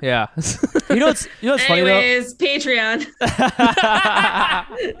yeah. You know what's funny though? Anyways, Patreon.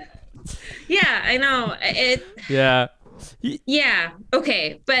 Yeah, I know it. Yeah. Yeah.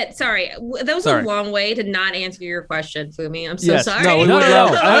 Okay. But sorry, that was a long way to not answer your question, Fumi. I'm so sorry. No, we would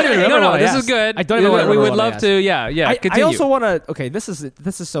love. No, this is good. I don't know. We would love to. Yeah. I also want to. Okay, this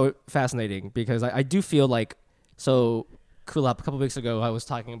is so fascinating because I do feel like Kulap, a couple weeks ago, I was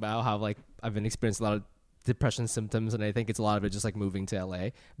talking about how like I've been experiencing a lot of depression symptoms, and I think it's a lot of it just like moving to LA.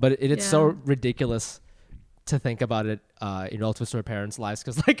 But it's so ridiculous to think about it relative to our parents' lives,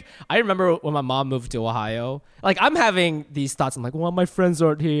 because like I remember when my mom moved to Ohio, like I'm having these thoughts. I'm like, well, my friends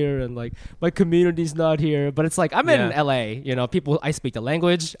aren't here, and like my community's not here. But it's like I'm in LA, people. I speak the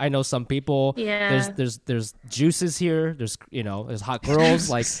language. I know some people. Yeah. There's juices here. There's there's hot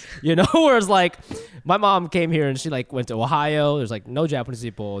girls. like whereas like my mom came here and she like went to Ohio. There's like no Japanese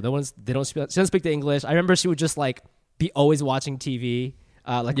people. She doesn't speak the English. I remember she would just like be always watching TV.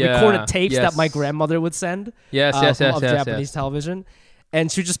 Recorded tapes that my grandmother would send of Japanese television,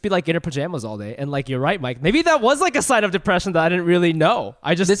 and she'd just be like in her pajamas all day. And like you're right, Mike, maybe that was like a sign of depression that I didn't really know.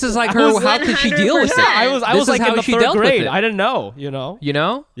 This is like her. How could she deal with it? Yeah, I was like in the third grade. I didn't know.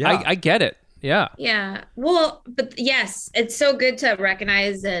 Yeah. I get it. Yeah. Well, but yes, it's so good to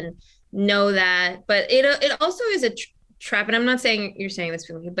recognize and know that. But it also is a trap, and I'm not saying you're saying this,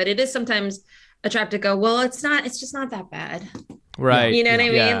 but it is sometimes a trap to go, well, it's just not that bad. Right. You know what I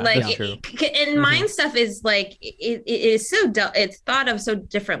mean? Yeah, like, true. Mind stuff is like, it is so, it's thought of so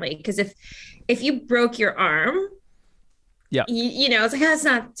differently. Because if you broke your arm, it's like, it's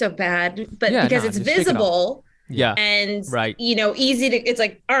not so bad. But because it's visible. And, easy to, it's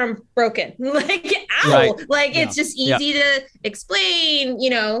like arm broken. Like, ow. Right. Like, it's just easy to explain,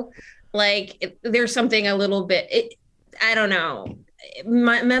 like there's something a little bit, I don't know.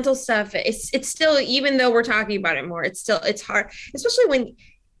 My mental stuff, it's still, even though we're talking about it more, it's hard, especially when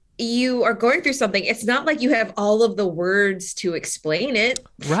you are going through something. It's not like you have all of the words to explain it.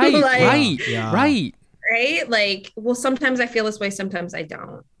 Right. Right. Like, well, sometimes I feel this way, sometimes I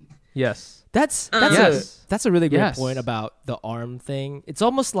don't. Yes. That's a really great point about the arm thing. It's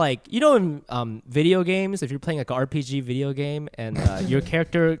almost like, in video games, if you're playing like an RPG video game and your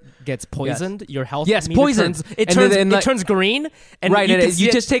character gets poisoned, your health meter turns green. And you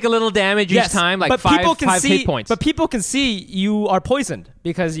just take a little damage each time, like five hit points. But people can see you are poisoned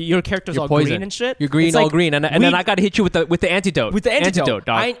because your character's all poisoned. Green and shit. You're green, all green. And then I got to hit you with the antidote. With the antidote,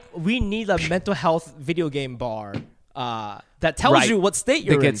 dog. We need a mental health video game bar that tells you what state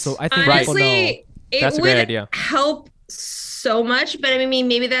you're in. So I think honestly, that's a great idea. Help so much, but I mean,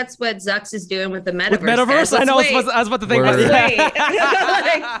 maybe that's what Zux is doing with the metaverse. With metaverse, I know. I was about to think. Word.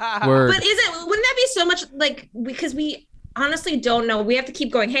 Word. But wouldn't that be so much like, because we honestly don't know. We have to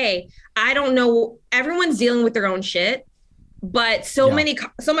keep going. Hey, I don't know. Everyone's dealing with their own shit, but so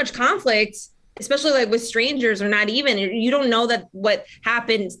much conflict, especially like with strangers, or not even, you don't know that what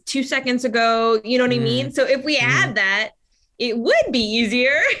happened 2 seconds ago. You know what I mean? So if we add that, it would be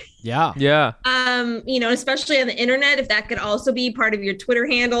easier. Yeah. Especially on the internet, if that could also be part of your Twitter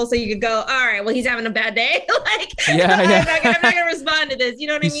handle, so you could go, all right, well, he's having a bad day. I'm not gonna respond to this. You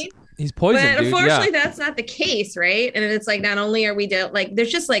know what I mean? He's poisoned. But unfortunately, that's not the case, right? And it's like, not only are we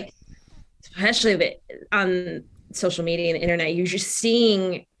there's just like, especially on social media and the internet, you're just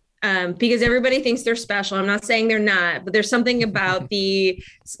seeing. Because everybody thinks they're special. I'm not saying they're not, but there's something about the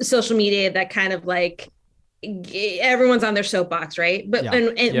social media that kind of like, everyone's on their soapbox, right? But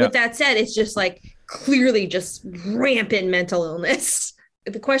and with that said, it's just like clearly just rampant mental illness.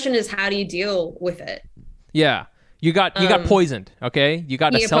 The question is, how do you deal with it? Yeah. You got poisoned, okay? You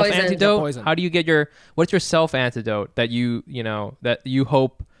got a self antidote. How do you get what's your self antidote that that you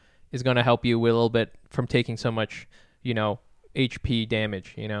hope is going to help you with a little bit from taking so much, HP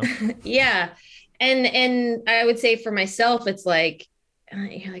damage, Yeah. And I would say for myself, it's like,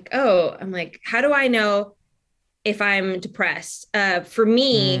 you're like, oh, I'm like, how do I know if I'm depressed? For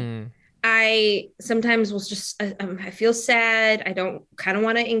me, I sometimes will just, I feel sad. I don't kind of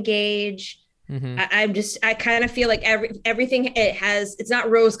want to engage. I kind of feel like everything it's not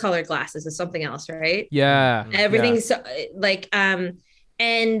rose colored glasses, it's something else, right? Yeah. Everything's so, like,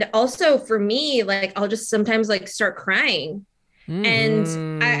 and also for me, like, I'll just sometimes like start crying. And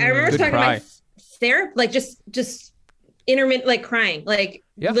I remember talking to my therapist, like just intermittent, like crying, like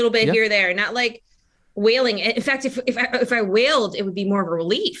a little bit here or there, not like wailing. In fact, if I wailed, it would be more of a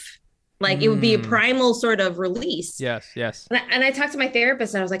relief. Like it would be a primal sort of release. Yes. And I talked to my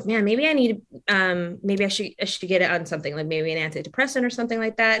therapist and I was like, man, maybe I need, maybe I should get it on something like maybe an antidepressant or something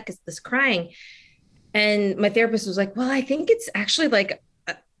like that, because this crying. And my therapist was like, well, I think it's actually like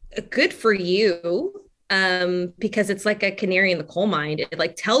a good for you, because it's like a canary in the coal mine. It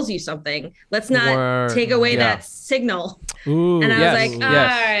like tells you something. Let's not take away that signal. Ooh, and I was like, all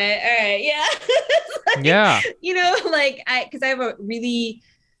right, yeah. Like, yeah. You know, like because I have a really,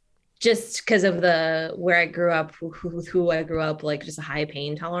 just because of where I grew up, who I grew up, like just a high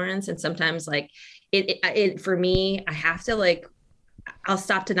pain tolerance. And sometimes like it for me, I have to like, I'll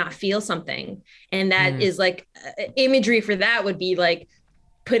stop to not feel something. And that is like imagery for that would be like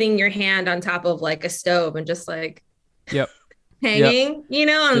putting your hand on top of like a stove and just like hanging, you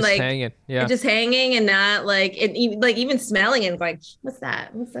know, and just like hanging. just hanging and not like even smelling and like, what's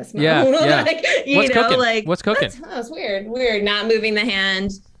that smell? Yeah. Like, what's know, cooking? like What's cooking? Oh, it's weird. Not moving the hand.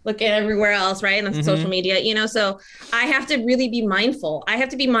 Look at everywhere else, right? And social media, you know, so I have to really be mindful. I have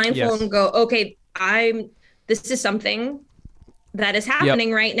to be mindful and go, okay, this is something that is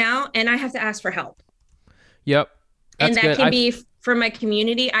happening right now, and I have to ask for help. Yep. That's and that good. Can be from my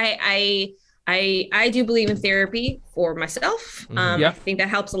community. I do believe in therapy for myself. I think that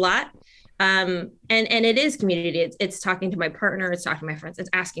helps a lot. And it is community. It's talking to my partner. It's talking to my friends. It's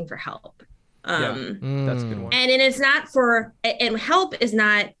asking for help. That's a good one. And it's not and help is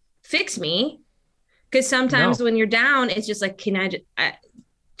not fix me, because sometimes when you're down, it's just like, can I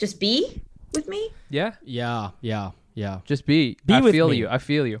just be with me? Yeah. Just be I feel me. you. I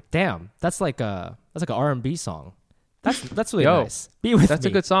feel you. Damn, that's like a R&B song. That's really nice. Be with that's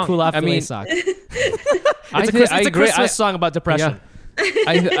me. a good song. Cool off I mean, sock. It's a Christmas song about depression.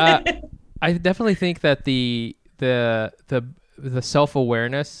 Yeah. I definitely think that the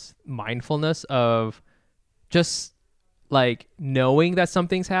self-awareness, mindfulness of just like knowing that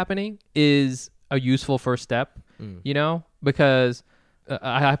something's happening is a useful first step, you know, because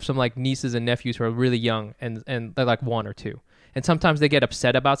I have some like nieces and nephews who are really young and they're like 1 or 2. And sometimes they get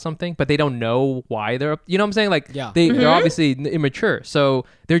upset about something, but they don't know why they're, you know what I'm saying? Like they're obviously immature. So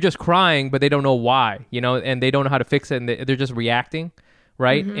they're just crying, but they don't know why, you know, and they don't know how to fix it. And they're just reacting.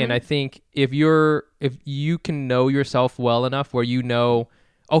 Right. And I think if you can know yourself well enough where you know,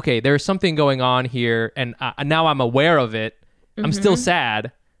 okay, there's something going on here and now I'm aware of it. I'm still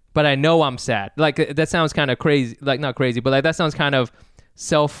sad, but I know I'm sad. Like that sounds kind of crazy, like not crazy, but like that sounds kind of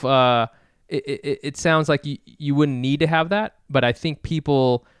it sounds like you wouldn't need to have that. But I think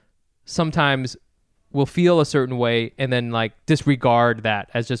people sometimes will feel a certain way and then like disregard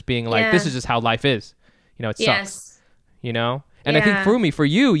that as just being like, this is just how life is. You know, it sucks, you know? And I think for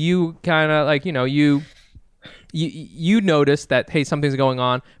you, you kind of like, you know, you noticed that, hey, something's going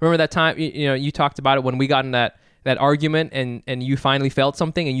on. Remember that time, you know, you talked about it when we got in that argument and you finally felt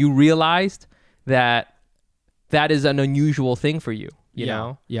something and you realized that is an unusual thing for you, you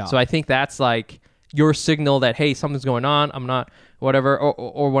know? Yeah. So I think that's like your signal that, hey, something's going on. I'm not whatever.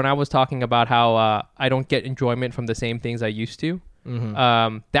 Or when I was talking about how I don't get enjoyment from the same things I used to,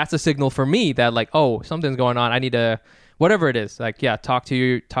 that's a signal for me that like, oh, something's going on. I need to... whatever it is, like, talk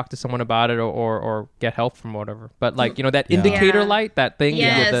to someone about it or get help from whatever. But like, you know, that indicator light, that thing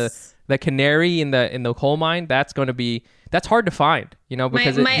with the canary in the coal mine, that's hard to find, you know,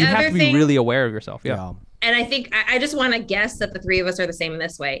 because you have to be really aware of yourself. Yeah. And I think I just want to guess that the three of us are the same in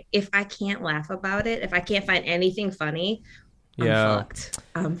this way. If I can't laugh about it, if I can't find anything funny, I'm fucked.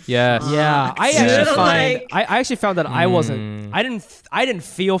 Yeah. I actually found that I didn't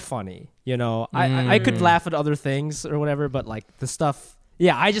feel funny. You know, I could laugh at other things or whatever, but like the stuff,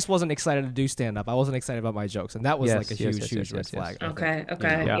 I just wasn't excited to do stand up. I wasn't excited about my jokes, and that was like a huge red flag. Okay,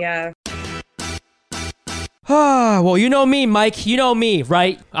 yeah. Well, you know me, Mike. You know me,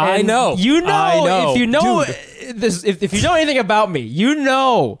 right? I know. You know. I know. If you know this, if you know anything about me, you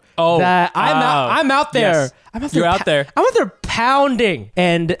know that I'm out there. Yes. You're out there. I'm out there pounding.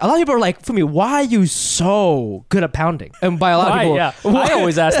 And a lot of people are like, Fumi, why are you so good at pounding? And by a lot of people, I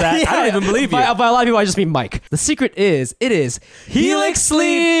always ask that. I don't even believe you. By a lot of people, I just mean Mike. The secret is, it is Helix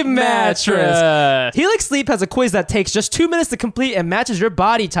Sleep Mattress. Helix Sleep has a quiz that takes just 2 minutes to complete and matches your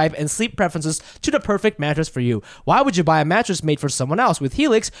body type and sleep preferences to the perfect mattress for you. Why would you buy a mattress made for someone else? With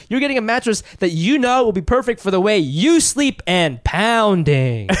Helix, you're getting a mattress that you know will be perfect for the way you sleep and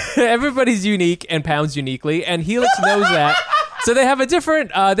pounding. Everybody's unique and pounds uniquely, and Helix knows that. So they have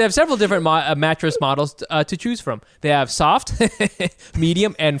they have several different mattress models to choose from. They have soft,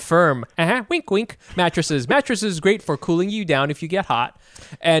 medium, and firm. Wink, wink. Mattresses. Mattresses great for cooling you down if you get hot,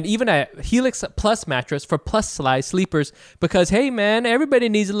 and even a Helix Plus mattress for plus size sleepers. Because hey, man, everybody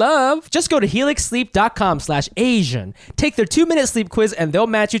needs love. Just go to helixsleep.com/Asian. Take their 2-minute sleep quiz, and they'll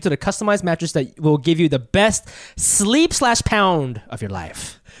match you to the customized mattress that will give you the best sleep/pound of your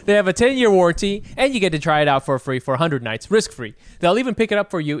life. They have a 10-year warranty, and you get to try it out for free for 100 nights, risk-free. They'll even pick it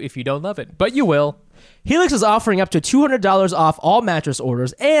up for you if you don't love it, but you will. Helix is offering up to $200 off all mattress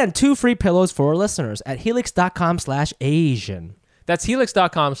orders and 2 free pillows for our listeners at helix.com/Asian. That's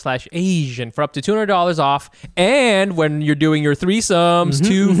helix.com/Asian for up to $200 off. And when you're doing your threesomes,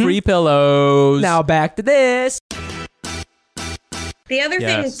 2 free pillows. Now back to this. The other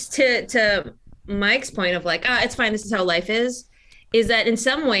thing to Mike's point of like, it's fine, this is how life is that in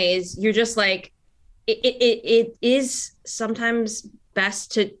some ways you're just like, it is sometimes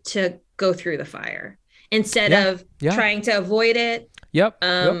best to go through the fire instead of trying to avoid it. Yep.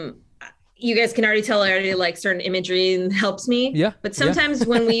 You guys can already tell I already like certain imagery and helps me. Yeah. But sometimes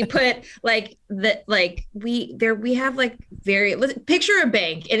when we put we have like picture a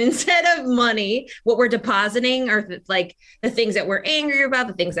bank, and instead of money, what we're depositing are like the things that we're angry about,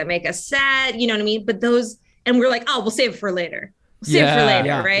 the things that make us sad, you know what I mean? But those, and we're like, we'll save it for later. Save it for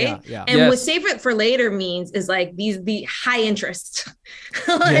later, right? Yeah. And what save it for later means is like the high interest,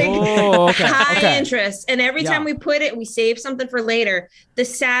 high interest. And every time we put it, we save something for later. The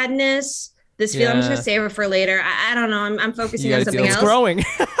sadness, this feeling, I'm just gonna save it for later. I don't know. I'm focusing on something else. It's growing.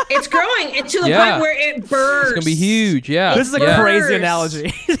 It's growing to the point where it bursts. It's gonna be huge. Yeah. This is a crazy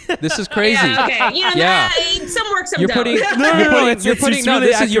analogy. This is crazy. Okay. You know, some work, some don't. You're putting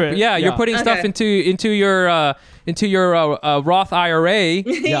stuff into your Roth IRA,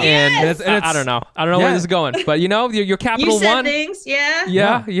 and I don't know where this is going, but your Capital One things,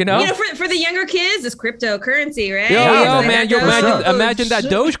 for the younger kids, it's cryptocurrency, right? Man, imagine that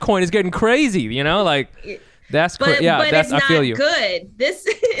Dogecoin is getting crazy, that's but it's I feel you. Good. This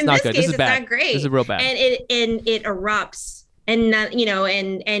in this case, it's not great. This is real bad, and it erupts, and not,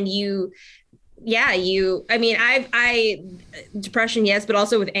 and you. Yeah, I depression, yes, but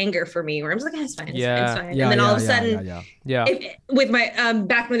also with anger for me, where I'm just like, it's fine, it's fine. And then all of a sudden, with my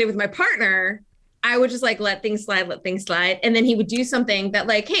back in the day with my partner, I would just like let things slide, and then he would do something that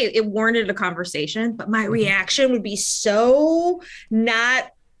like, hey, it warranted a conversation, but my reaction would be so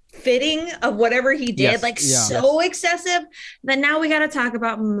not fitting of whatever he did, so excessive that now we got to talk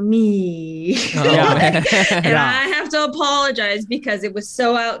about me, and I have to apologize because it was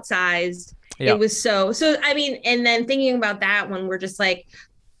so outsized. It was so, I mean, and then thinking about that when we're just like,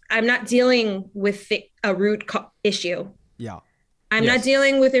 I'm not dealing with a root issue. Yeah. I'm not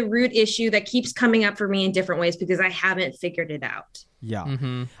dealing with a root issue that keeps coming up for me in different ways because I havenend figured it out. Yeah.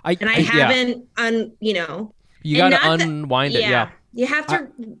 Mm-hmm. I haven't, you got to unwind it. Yeah. You have to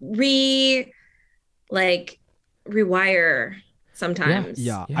rewire sometimes.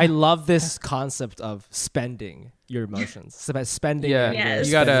 Yeah. I love this concept of spending your emotions. It's about spending. You gotta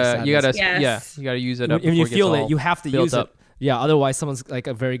use it up. When you feel it, you have to use up. it. Yeah. Otherwise, someone's like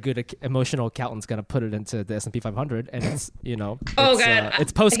a very good emotional accountant's gonna put it into the S&P 500, and it's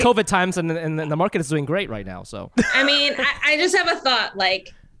it's post-COVID times, and the market is doing great right now. So I mean, I just have a thought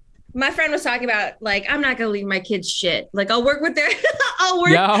like. My friend was talking about like, I'm not going to leave my kids shit. Like I'll work with I'll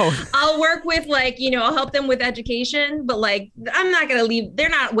work with I'll help them with education, but like, I'm not going to leave. They're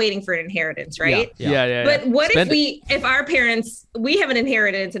not waiting for an inheritance. Right. Yeah. But what if our parents, we have an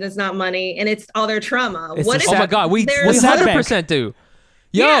inheritance and it's not money and it's all their trauma. Oh my God. We 100% do.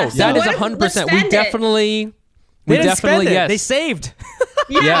 That is 100%. We definitely, yes. They saved.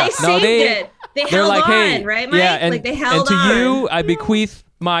 They saved it. They held on, right, Mike? Yeah. And they held on. And to you, I bequeath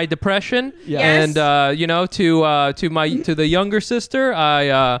my depression, and to the younger sister,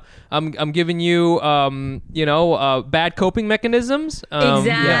 I'm giving you bad coping mechanisms.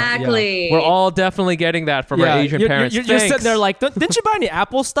 Exactly. We're all definitely getting that from our Asian parents. You're sitting there like, didn't you buy any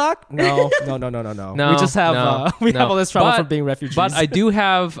Apple stock? No. We just have have all this trouble from being refugees. But I do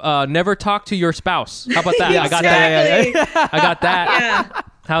have never talk to your spouse. How about that? Exactly. I got that.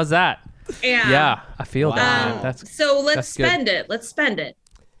 How's that? Yeah, I feel that. Let's spend it. Let's spend it.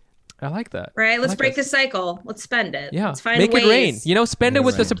 I like that. Right? Let's break the cycle. Let's spend it. Yeah. Let's find Make ways. it rain. You know, spend it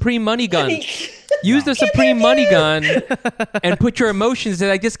with the Supreme Money Gun. Use the Supreme Money Gun and put your emotions in.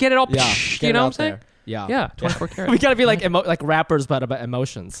 Like, just get it all. You know what I'm saying? Yeah. 24 karat. We gotta be like like rappers, but about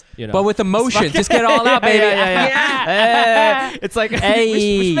emotions. You know. But with emotion, just get it all out, baby. Yeah. It's like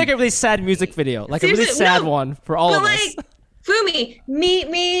we should make a really sad music video, like Seriously, a really sad one for all of us. Fumi,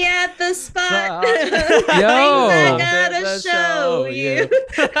 meet me at the spot. Yo, I gotta show you.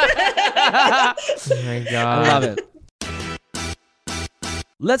 Oh my God. I love it.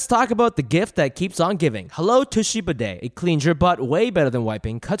 Let's talk about the gift that keeps on giving. Hello Tushy Bidet. It cleans your butt way better than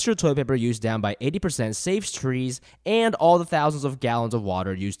wiping, cuts your toilet paper use down by 80%, saves trees, and all the thousands of gallons of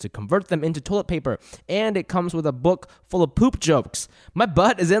water used to convert them into toilet paper. And it comes with a book full of poop jokes. My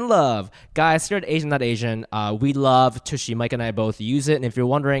butt is in love. Guys, here at Asian Not Asian, we love Tushy. Mike and I both use it. And if you're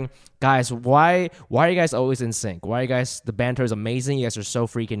wondering, guys, why are you guys always in sync? Why are you guys, the banter is amazing. You guys are so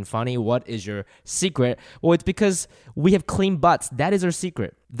freaking funny. What is your secret? Well, it's because we have clean butts. That is our secret.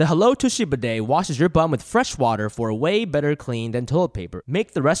 The Hello Tushy Bidet washes your bum with fresh water for a way better clean than toilet paper.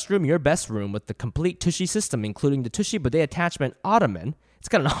 Make the restroom your best room with the complete Tushy system, including the Tushy Bidet attachment ottoman. It's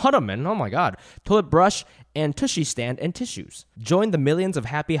got an ottoman, oh my God. Toilet brush and Tushy stand and tissues. Join the millions of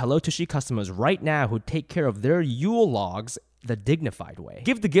happy Hello Tushy customers right now who take care of their Yule logs the dignified way.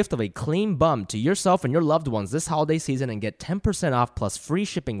 Give the gift of a clean bum to yourself and your loved ones this holiday season and get 10% off plus free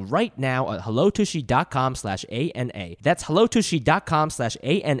shipping right now at hellotushy.com/ANA. That's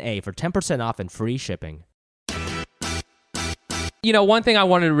hellotushy.com/ANA for 10% off and free shipping. You know, one thing I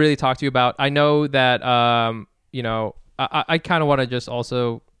wanted to really talk to you about, I know that, you know, I kind of want to just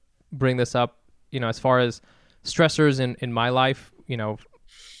also bring this up, you know, as far as stressors in my life. You know,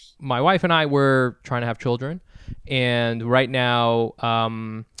 my wife and I were trying to have children. And right now,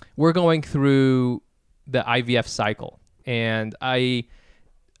 we're going through the IVF cycle, and I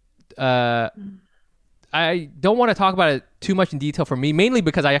don't want to talk about it too much in detail for me, mainly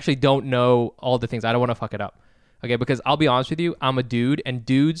because I actually don't know all the things. I don't want to fuck it up, okay? Because I'll be honest with you, I'm a dude, and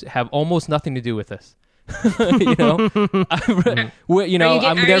dudes have almost nothing to do with this. You know, you know,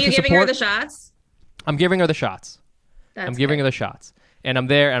 I'm there to support. Are you giving her the shots? I'm giving her the shots. I'm giving her the shots. And I'm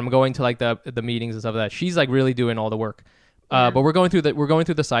there, and I'm going to like the meetings and stuff like that. She's like really doing all the work, but we're going through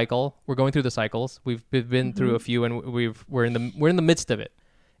the cycle. We're going through the cycles. We've been through a few, and we're in the midst of it,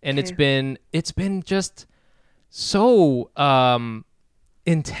 and it's been just so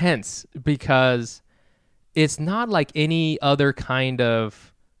intense because it's not like any other kind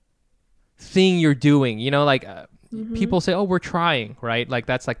of thing you're doing. You know, like people say, "Oh, we're trying," right? Like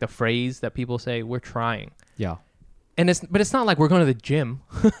that's like the phrase that people say, "We're trying." Yeah. And it's not like we're going to the gym,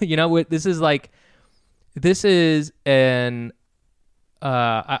 you know. This is an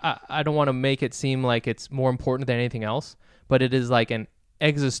I don't want to make it seem like it's more important than anything else, but it is like an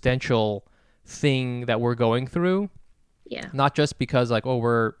existential thing that we're going through. Yeah. Not just because like, oh,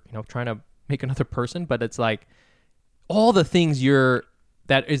 we're, you know, trying to make another person, but it's like all the things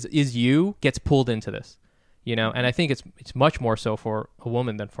that is you gets pulled into this, you know. And I think it's much more so for a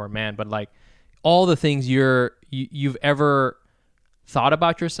woman than for a man, but like all the things you've ever thought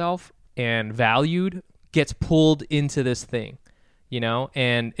about yourself and valued gets pulled into this thing, you know,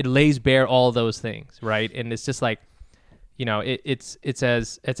 and it lays bare all those things, right? And it's just like, you know, it's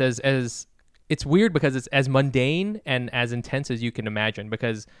weird because it's as mundane and as intense as you can imagine,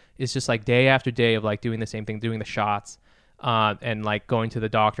 because it's just like day after day of like doing the same thing, doing the shots, and like going to the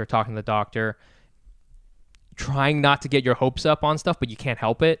doctor, talking to the doctor, trying not to get your hopes up on stuff, but you can't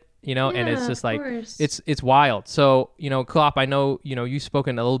help it. You know, and it's just like, it's wild. So, you know, Klopp, I know, you know, you've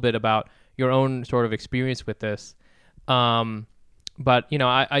spoken a little bit about your own sort of experience with this. But, you know,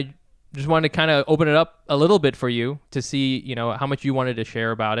 I just wanted to kind of open it up a little bit for you to see, you know, how much you wanted to share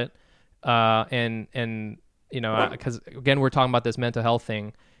about it. And you know, because again, we're talking about this mental health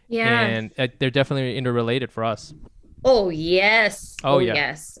thing. Yeah. And they're definitely interrelated for us. Oh, yes. Oh, yeah.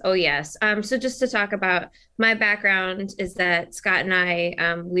 Yes. Oh, yes. So just to talk about my background is that Scott and I,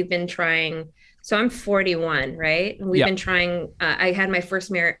 we've been trying. So I'm 41, right? And we've been trying. I had my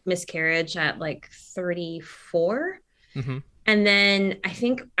first miscarriage at like 34. Mm-hmm. And then I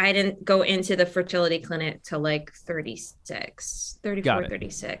think I didn't go into the fertility clinic till like 36, 34,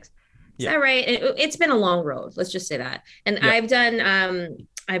 36. Is that right? It's been a long road. Let's just say that. And I've done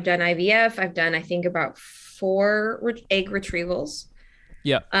IVF. I've done, I think, about 4 egg retrievals.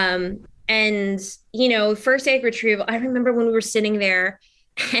 Yeah. And, you know, first egg retrieval, I remember when we were sitting there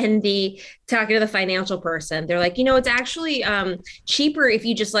and the talking to the financial person, they're like, it's actually cheaper if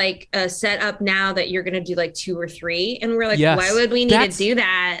you just like set up now that you're gonna do like 2 or 3. And we're like, Yes. why would we need to do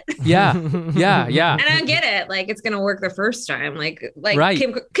that? Yeah. Yeah. And I don't get it. Like, it's gonna work the first time. Like Right.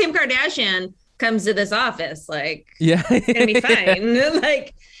 Kim Kardashian comes to this office, like, Yeah. it's gonna be fine.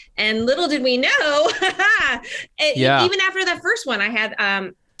 Like, and little did we know, even after that first one, I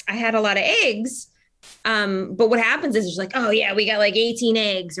had a lot of eggs. But what happens is it's like, oh yeah, we got like 18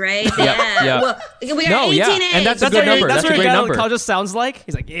 eggs, right? Yeah. Well, we got 18 eggs. And that's a good number. That's a great number. Kyle just sounds like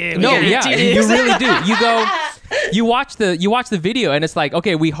he's like, yeah, no, yeah, you really do. You go, you watch the video, and it's like,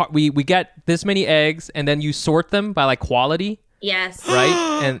 okay, we get this many eggs, and then you sort them by like quality. Yes.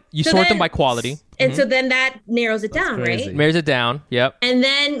 Right, and you sort them by quality, and so then that narrows it down, crazy. right? Narrows it down. Yep. And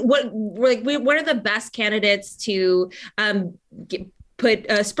then what are the best candidates to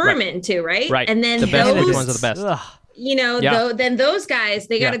put sperm into, right? Right. And then the best those ones are the best. Then those guys,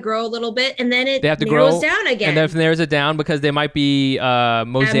 they got to grow a little bit, and then it they have to narrows grow down again. And then narrows it down because they might be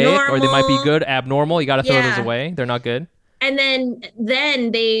mosaic, or they might be good abnormal. You got to throw those away. They're not good. And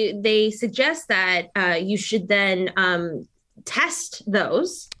then they suggest that you should then test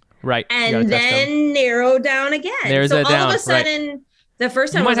those, right? And then narrow down again. Narrows so it all down, of a sudden, the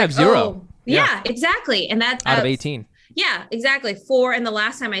first time you might have 0. Oh, yeah, exactly. And that's out of 18. Yeah, exactly. 4. And the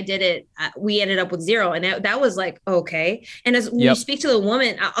last time I did it, we ended up with 0. And that was like, okay. And as when you speak to the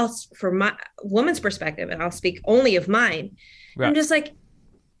woman, I'll from my woman's perspective, and I'll speak only of mine. Right. I'm just like,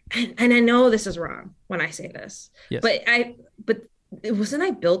 and I know this is wrong when I say this, but wasn't I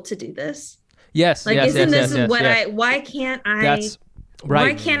built to do this? Yes. Like, yes, isn't yes, this yes, what yes. why can't I, That's right.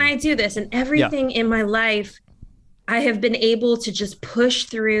 Why can't I do this? And everything in my life, I have been able to just push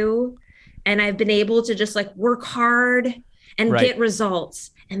through, and I've been able to just like work hard and get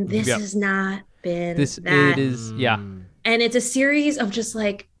results. And this has not been that. It is, And it's a series of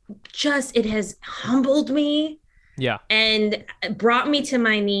it has humbled me. Yeah. And brought me to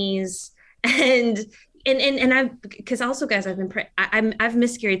my knees. And I've, because also, guys, I've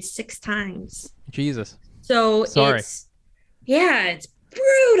miscarried 6 times. Jesus. So sorry. It's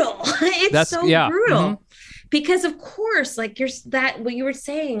brutal. It's brutal. Mm-hmm. Because of course, like what you were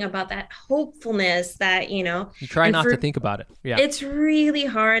saying about that hopefulness that, you try not to think about it. Yeah. It's really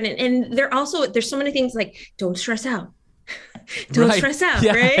hard. And there's so many things like, don't stress out. Don't stress out,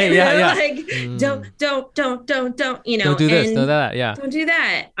 right? Yeah. Like, don't, don't do this, do that. Yeah. Don't do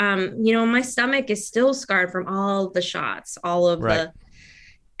that. My stomach is still scarred from all the shots, all of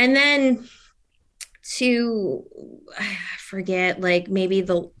and then I forget, like maybe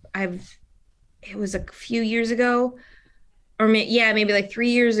it was a few years ago, or maybe like 3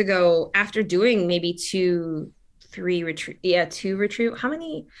 years ago, after doing maybe 2 retreat. How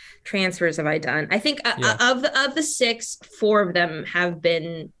many transfers have I done? I think of the 6, 4 of them have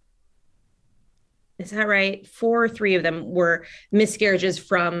been. Is that right? 4 or 3 of them were miscarriages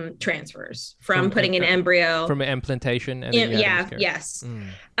from transfers, from putting an embryo, from an implantation. And yes.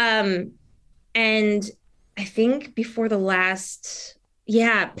 And I think before the last,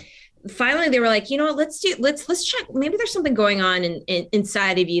 finally they were like, let's check. Maybe there's something going on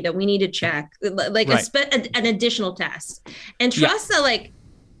inside of you that we need to check, like an additional test. And trust that, like,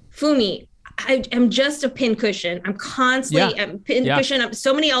 Fumi, I am just a pincushion. I'm constantly a pincushion. Up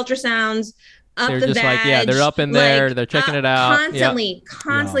so many ultrasounds. They're just like, they're up in there. They're checking it out.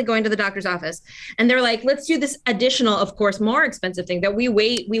 Constantly going to the doctor's office. And they're like, let's do this additional, of course, more expensive thing that we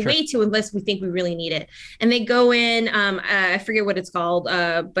wait to unless we think we really need it. And they go in, I forget what it's called,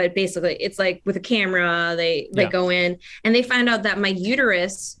 but basically it's like with a camera, they go in and they find out that my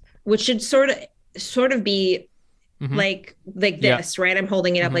uterus, which should sort of be like this, right? I'm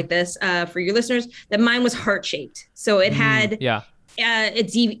holding it up like this for your listeners, that mine was heart-shaped. So it had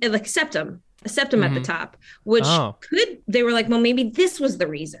it's like a septum at the top, which they were like, well, maybe this was the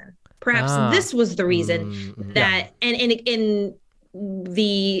reason. Perhaps this was the reason that, and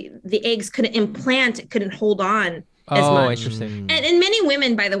the eggs couldn't hold on as much. Interesting. And many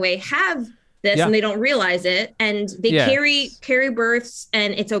women, by the way, have this and they don't realize it, and they carry births,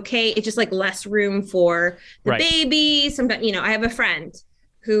 and it's okay. It's just like less room for the baby. Sometimes, I have a friend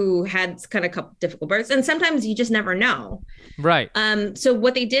who had kind of a couple difficult births, and sometimes you just never know. Right. So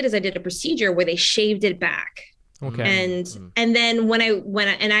what they did is I did a procedure where they shaved it back. Okay. And then when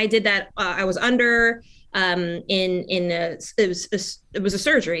I did that, I was under it was a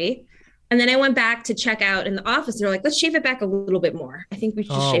surgery, and then I went back to check out in the office. They're like, let's shave it back a little bit more. I think we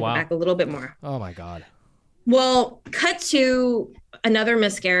should shave it back a little bit more. Oh my God. Well, cut to another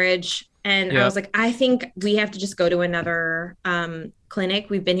miscarriage. And I was like, I think we have to just go to another clinic.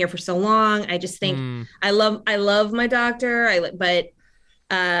 We've been here for so long. I just think I love my doctor. But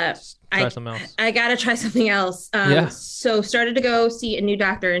Try something else. I gotta try something else. So started to go see a new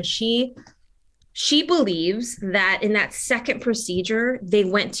doctor, and she believes that in that second procedure they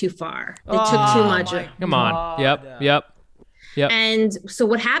went too far. They took too much. Come on. Yep. And so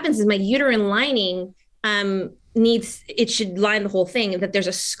what happens is my uterine lining should line the whole thing. That there's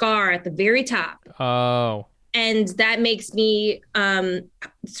a scar at the very top. Oh. And that makes me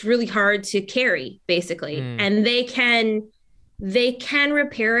it's really hard to carry, basically. And they can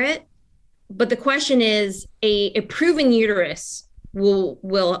repair it, but the question is a proven uterus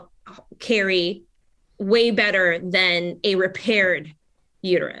will carry way better than a repaired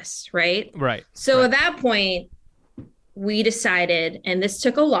uterus, right? Right. So at that point, we decided, and this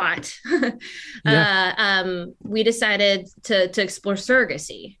took a lot, we decided to explore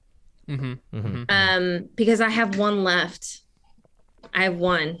surrogacy. Because I have one left. I have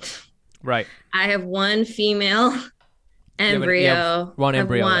one. Right. I have one female embryo. One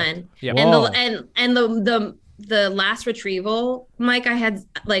embryo. One. Yeah. And the last retrieval, Mike, I had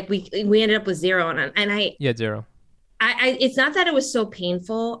like we ended up with 0 and I You had 0. I it's not that it was so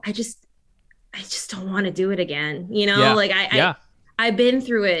painful. I just don't want to do it again. You know, Yeah. like I've been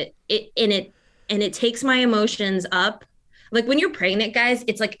through it. It takes my emotions up. Like when you're pregnant, guys,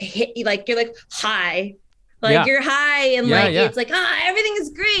 it's like you're like high. Like you're high and it's like, everything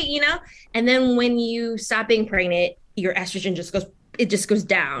is great, you know? And then when you stop being pregnant, your estrogen just goes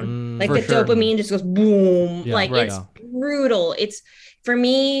down. Like the dopamine just goes boom. Yeah, it's brutal. It's for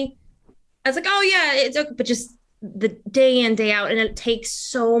me, I was like, oh yeah, it's okay, but just the day in, day out, and it takes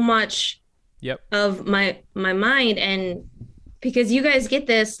so much of my mind. And because you guys get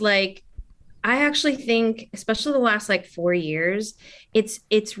this, like I actually think, especially the last like 4 years,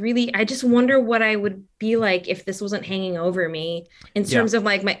 it's really, I just wonder what I would be like if this wasn't hanging over me in terms of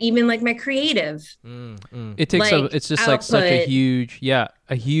like my creative. It takes like, it's just output. like such a huge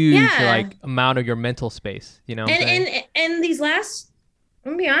like amount of your mental space, you know. And these last,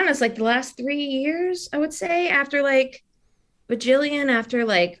 I'm gonna be honest, like the last 3 years, I would say, after like Bajillion, after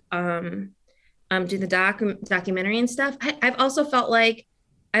like doing the documentary and stuff, I've also felt like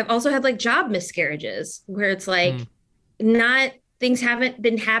I've also had like job miscarriages where it's like not things haven't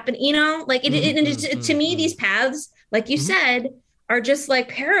been happening, you know, like to me, these paths, like you said, are just like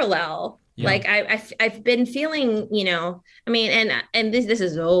parallel. Yeah. Like I've been feeling, you know, I mean, and this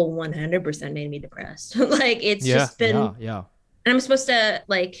is 100% made me depressed. Like it's just been, and I'm supposed to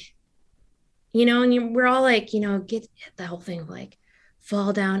like, you know, and we're all like, you know, get the whole thing of like,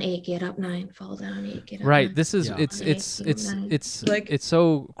 fall down 8, get up 9, fall down 8, get up 9. This is it's like it's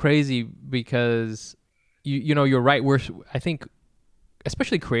so crazy because you know, you're right. I think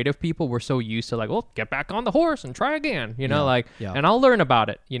especially creative people, we're so used to like, well, get back on the horse and try again, you know, and I'll learn about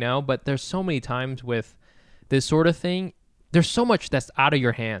it, you know, but there's so many times with this sort of thing, there's so much that's out of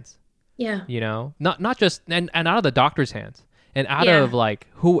your hands. Yeah. You know, not just and out of the doctor's hands. And out of like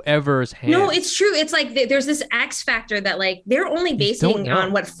whoever's hands. No, it's true. It's like there's this X factor that like they're only basing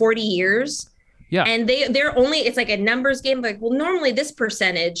on 40 years. Yeah. And they're only, it's like a numbers game. Like, well, normally this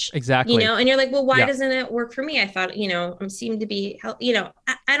percentage. Exactly. You know, and you're like, well, why doesn't it work for me? I thought, you know, I seem to be, you know,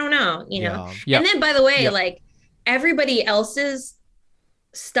 I don't know, you know. Yeah. And then by the way, like everybody else's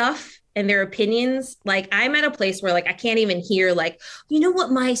stuff and their opinions, like I'm at a place where like I can't even hear like, you know what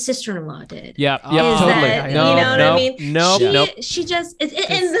my sister-in-law did. Yeah, totally. That, you know what I mean? Nope. She just and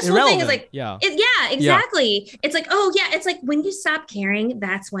this whole thing is like, exactly. Yeah. It's like, oh yeah, it's like when you stop caring,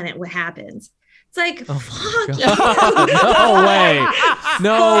 that's when what happens. It's like, fuck you.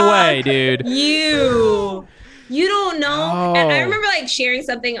 No way, dude. You don't know. And I remember like sharing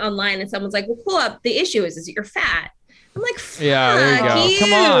something online and someone's like, well, pull up. The issue is that you're fat. I'm like, fuck there you go. you.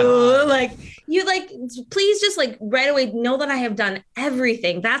 Come on. Like, you like, please just like right away know that I have done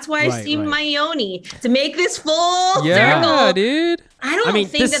everything. That's why I steamed my yoni to make this full circle. Yeah, dude. I don't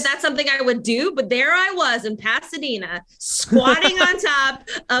think that that's something I would do, but there I was in Pasadena squatting on top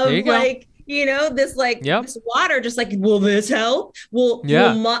of like, you know, this like this water, just like, will this help?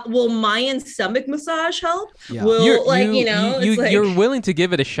 Will Mayan stomach massage help? Yeah. You're willing to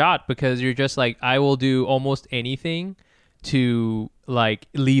give it a shot because you're just like, I will do almost anything to like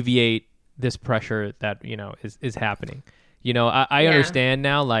alleviate this pressure that, you know, is happening. You know, I understand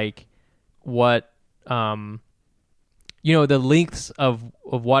now, like what, you know, the lengths of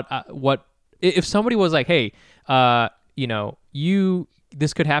what if somebody was like, hey, you know,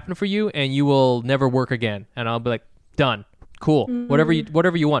 this could happen for you and you will never work again. And I'll be like, done. Cool. Whatever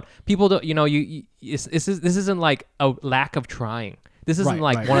you want. People don't, you know, this isn't like a lack of trying. This isn't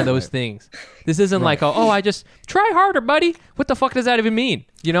Right, like one of those things. This isn't like, I just try harder, buddy. What the fuck does that even mean?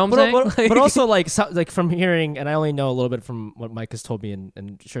 You know what I'm saying? But also like from hearing, and I only know a little bit from what Mike has told me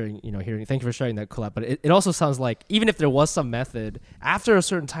and sharing, hearing. Thank you for sharing that collab. But it also sounds like even if there was some method, after a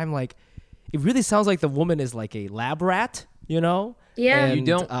certain time, like it really sounds like the woman is like a lab rat. Yeah, you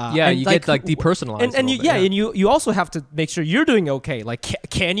don't. You get like depersonalized, and you also have to make sure you're doing okay. Like,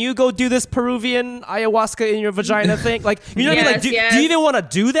 can you go do this Peruvian ayahuasca in your vagina thing? Like, you know what I mean? Like, do you even want to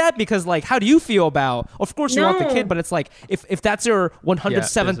do that? Because like, how do you feel about? Of course, you want the kid, but it's like if that's your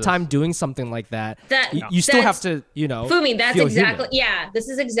 107th time doing something like that, you still have to, Fumi, that's exactly human. This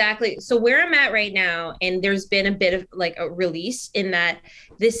is exactly. So where I'm at right now, and there's been a bit of like a release in that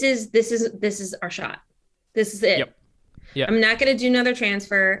this is our shot. This is it. Yep. Yeah. I'm not going to do another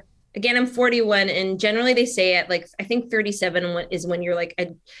transfer. Again, I'm 41, and generally they say at like, I think 37 is when you're like,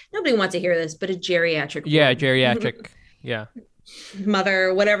 nobody wants to hear this, but a geriatric. Yeah, geriatric. Yeah.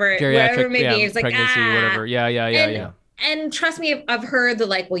 Mother, whatever it may be. It's like, pregnancy, whatever. Yeah. And trust me, I've heard the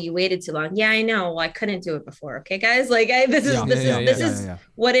like, well, you waited too long. Yeah, I know. Well, I couldn't do it before. Okay, guys. Like, this is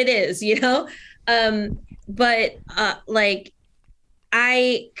what it is, But like,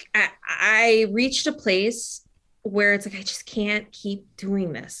 I reached a place where it's like, I just can't keep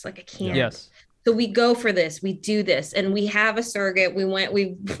doing this. Like I can't. Yes. So we go for this, we do this, and we have a surrogate.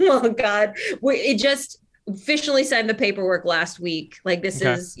 It just officially signed the paperwork last week. Like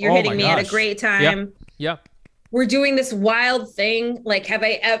you're hitting me at a great time. Yeah. We're doing this wild thing. Like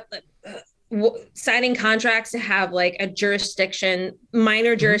signing contracts to have like a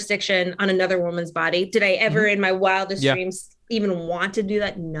minor jurisdiction on another woman's body. Did I ever in my wildest dreams even want to do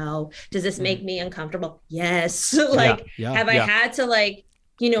that? No. Does this make me uncomfortable? Yes. Have I had to like,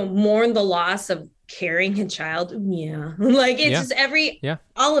 mourn the loss of carrying a child? Yeah. Like it's just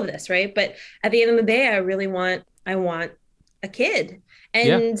all of this, right? But at the end of the day, I want a kid.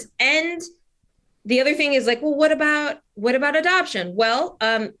 And the other thing is like, well, what about adoption? Well,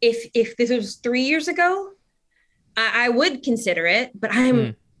 if this was 3 years ago, I would consider it, but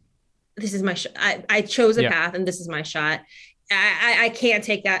this is my shot. I chose a path and this is my shot. I can't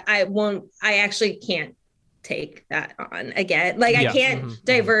take that. I actually can't take that on again. Like I can't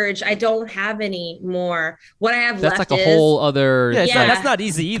diverge. I don't have any more. What I have that's left like a whole other that's not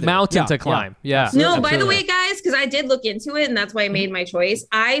easy either. Mountain to climb. Yeah. No, by the way, guys, because I did look into it and that's why I made my choice.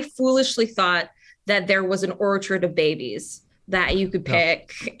 I foolishly thought that there was an orchard of babies that you could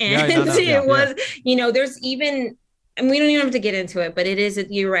pick. And it was, there's even, and we don't even have to get into it, but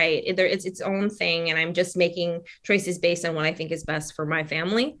you're right. It's its own thing. And I'm just making choices based on what I think is best for my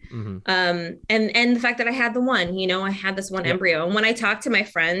family. And the fact that I had the one, I had this one embryo. And when I talked to my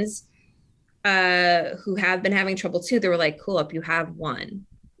friends who have been having trouble too, they were like, cool up, you have one.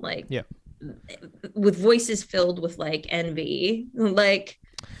 Like with voices filled with like envy. Like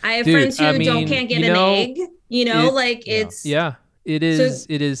I have friends who can't get an egg, it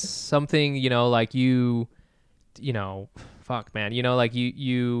is something, like fuck, man, like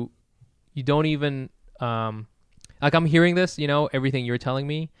you don't even like I'm hearing this, everything you're telling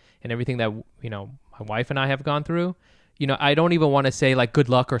me and everything that my wife and I have gone through, I don't even want to say like good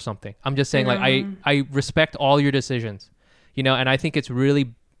luck or something. I'm just saying like I respect all your decisions, and I think it's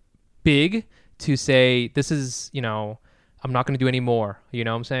really big to say this is, I'm not going to do any more, you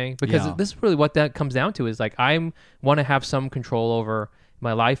know what I'm saying? Because this is really what that comes down to is like I want to have some control over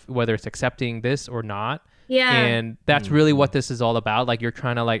my life, whether it's accepting this or not. Yeah. And that's really what this is all about. Like you're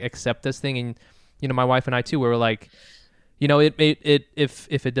trying to like accept this thing. And, my wife and I too, we were like, if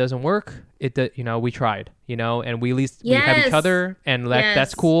it doesn't work, we tried, and we at least we have each other and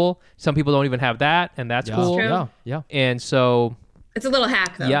that's cool. Some people don't even have that and that's cool. True. Yeah. And so. It's a little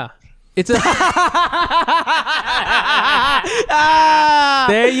hack though. Yeah. It's a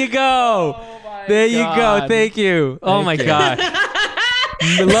there you go. There you go. Thank you. Oh my God.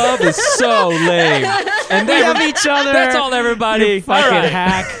 Love is so lame. And we have each other. That's all, everybody. You fucking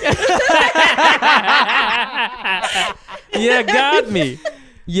hack. You got me.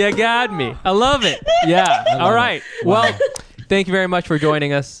 I love it. Yeah. All right. Well, thank you very much for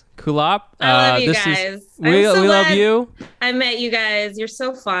joining us, Kulap. I love you guys. We love you. I met you guys. You're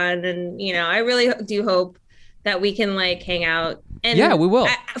so fun. And, I really do hope that we can like hang out. And yeah, we will.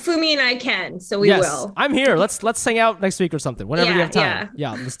 Fumi and I can, so we will. I'm here. Let's hang out next week or something. Whenever you have time.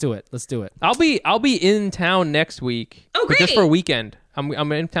 Yeah, let's do it. I'll be in town next week. Oh, great. Just for a weekend.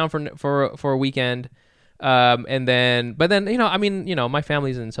 I'm in town for a weekend. And then my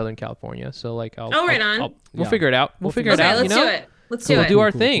family's in Southern California, so like we'll figure it out. We'll figure it out. Let's do it. We'll do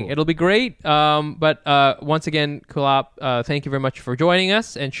our thing. Cool. It'll be great. But once again, Kulap, thank you very much for joining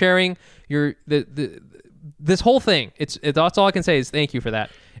us and sharing your this whole thing. That's all I can say is thank you for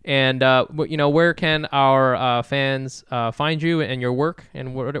that. And where can our fans find you and your work,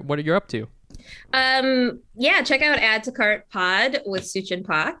 and what are you up to? Check out Add to Cart Pod with Suchin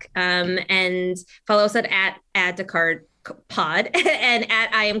Pak, and follow us at Add to Cart Pod and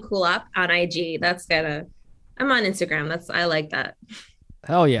at I am Kulap on IG. I'm on Instagram. I like that.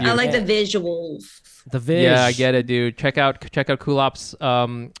 Hell yeah! I like the visuals. The viz. Yeah, I get it, dude. Check out Kulop's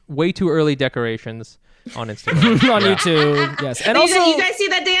way too early decorations on Instagram. On YouTube. Yes, and also you guys see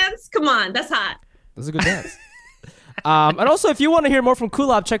that dance? Come on, that's hot. That's a good dance. And also, if you want to hear more from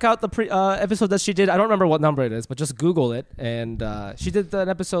Kulap, check out the episode that she did. I don't remember what number it is, but just Google it. And she did an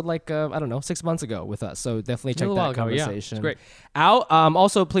episode 6 months ago with us. So definitely check that conversation it's great. out.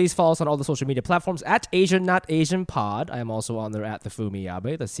 Also, please follow us on all the social media platforms at Asian Not Asian Pod. I am also on there at the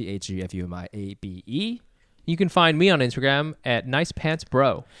Fumiabe. That's CHUFUMIABE. You can find me on Instagram at Nice Pants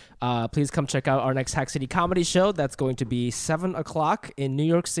Bro. Please come check out our next Hack City comedy show. That's going to be 7 o'clock in New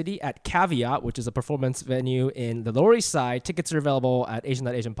York City at Caveat, which is a performance venue in the Lower East Side. Tickets are available at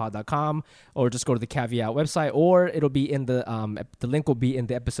asian.asianpod.com, or just go to the Caveat website, or it'll be in the link will be in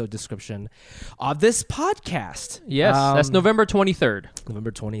the episode description of this podcast. Yes, that's November 23rd.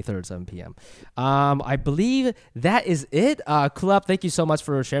 November 23rd, 7 p.m. I believe that is it. Kulap, thank you so much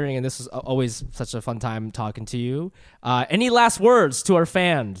for sharing, and this is always such a fun time talking to you. Any last words to our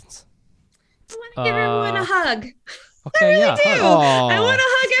fans? I want to give everyone a hug. Okay, I really yeah, do. I want to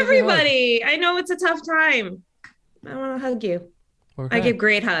hug Let's everybody. I know it's a tough time. I want to hug you. Okay. I give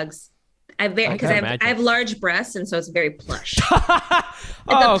great hugs. I have large breasts, and so it's very plush. It's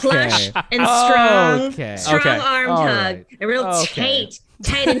a plush and strong armed hug. A real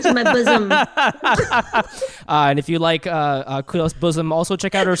tight into my bosom. And if you like Kulap's bosom, also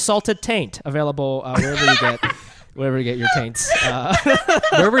check out her salted taint, available wherever you get your taints.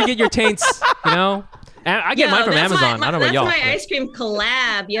 Wherever you get your taints, I get mine from Amazon. I don't know about y'all. That's my ice cream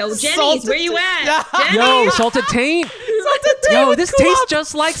collab. Yo, Jenny's, where you at? Jenny's? Yo, salted taint. Yo, this tastes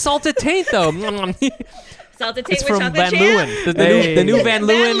just like salted taint, though. Salted taint it's with from chocolate Van chip. Leeuwen. The new Van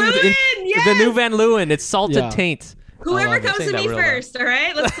Leeuwen. Yes. The new Van Leeuwen. It's salted taint. Whoever comes to me first, all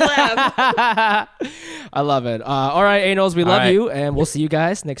right? Let's collab. I love it. All right, Anals, we love you, and we'll see you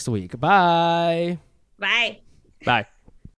guys next week. Bye. Bye. Bye.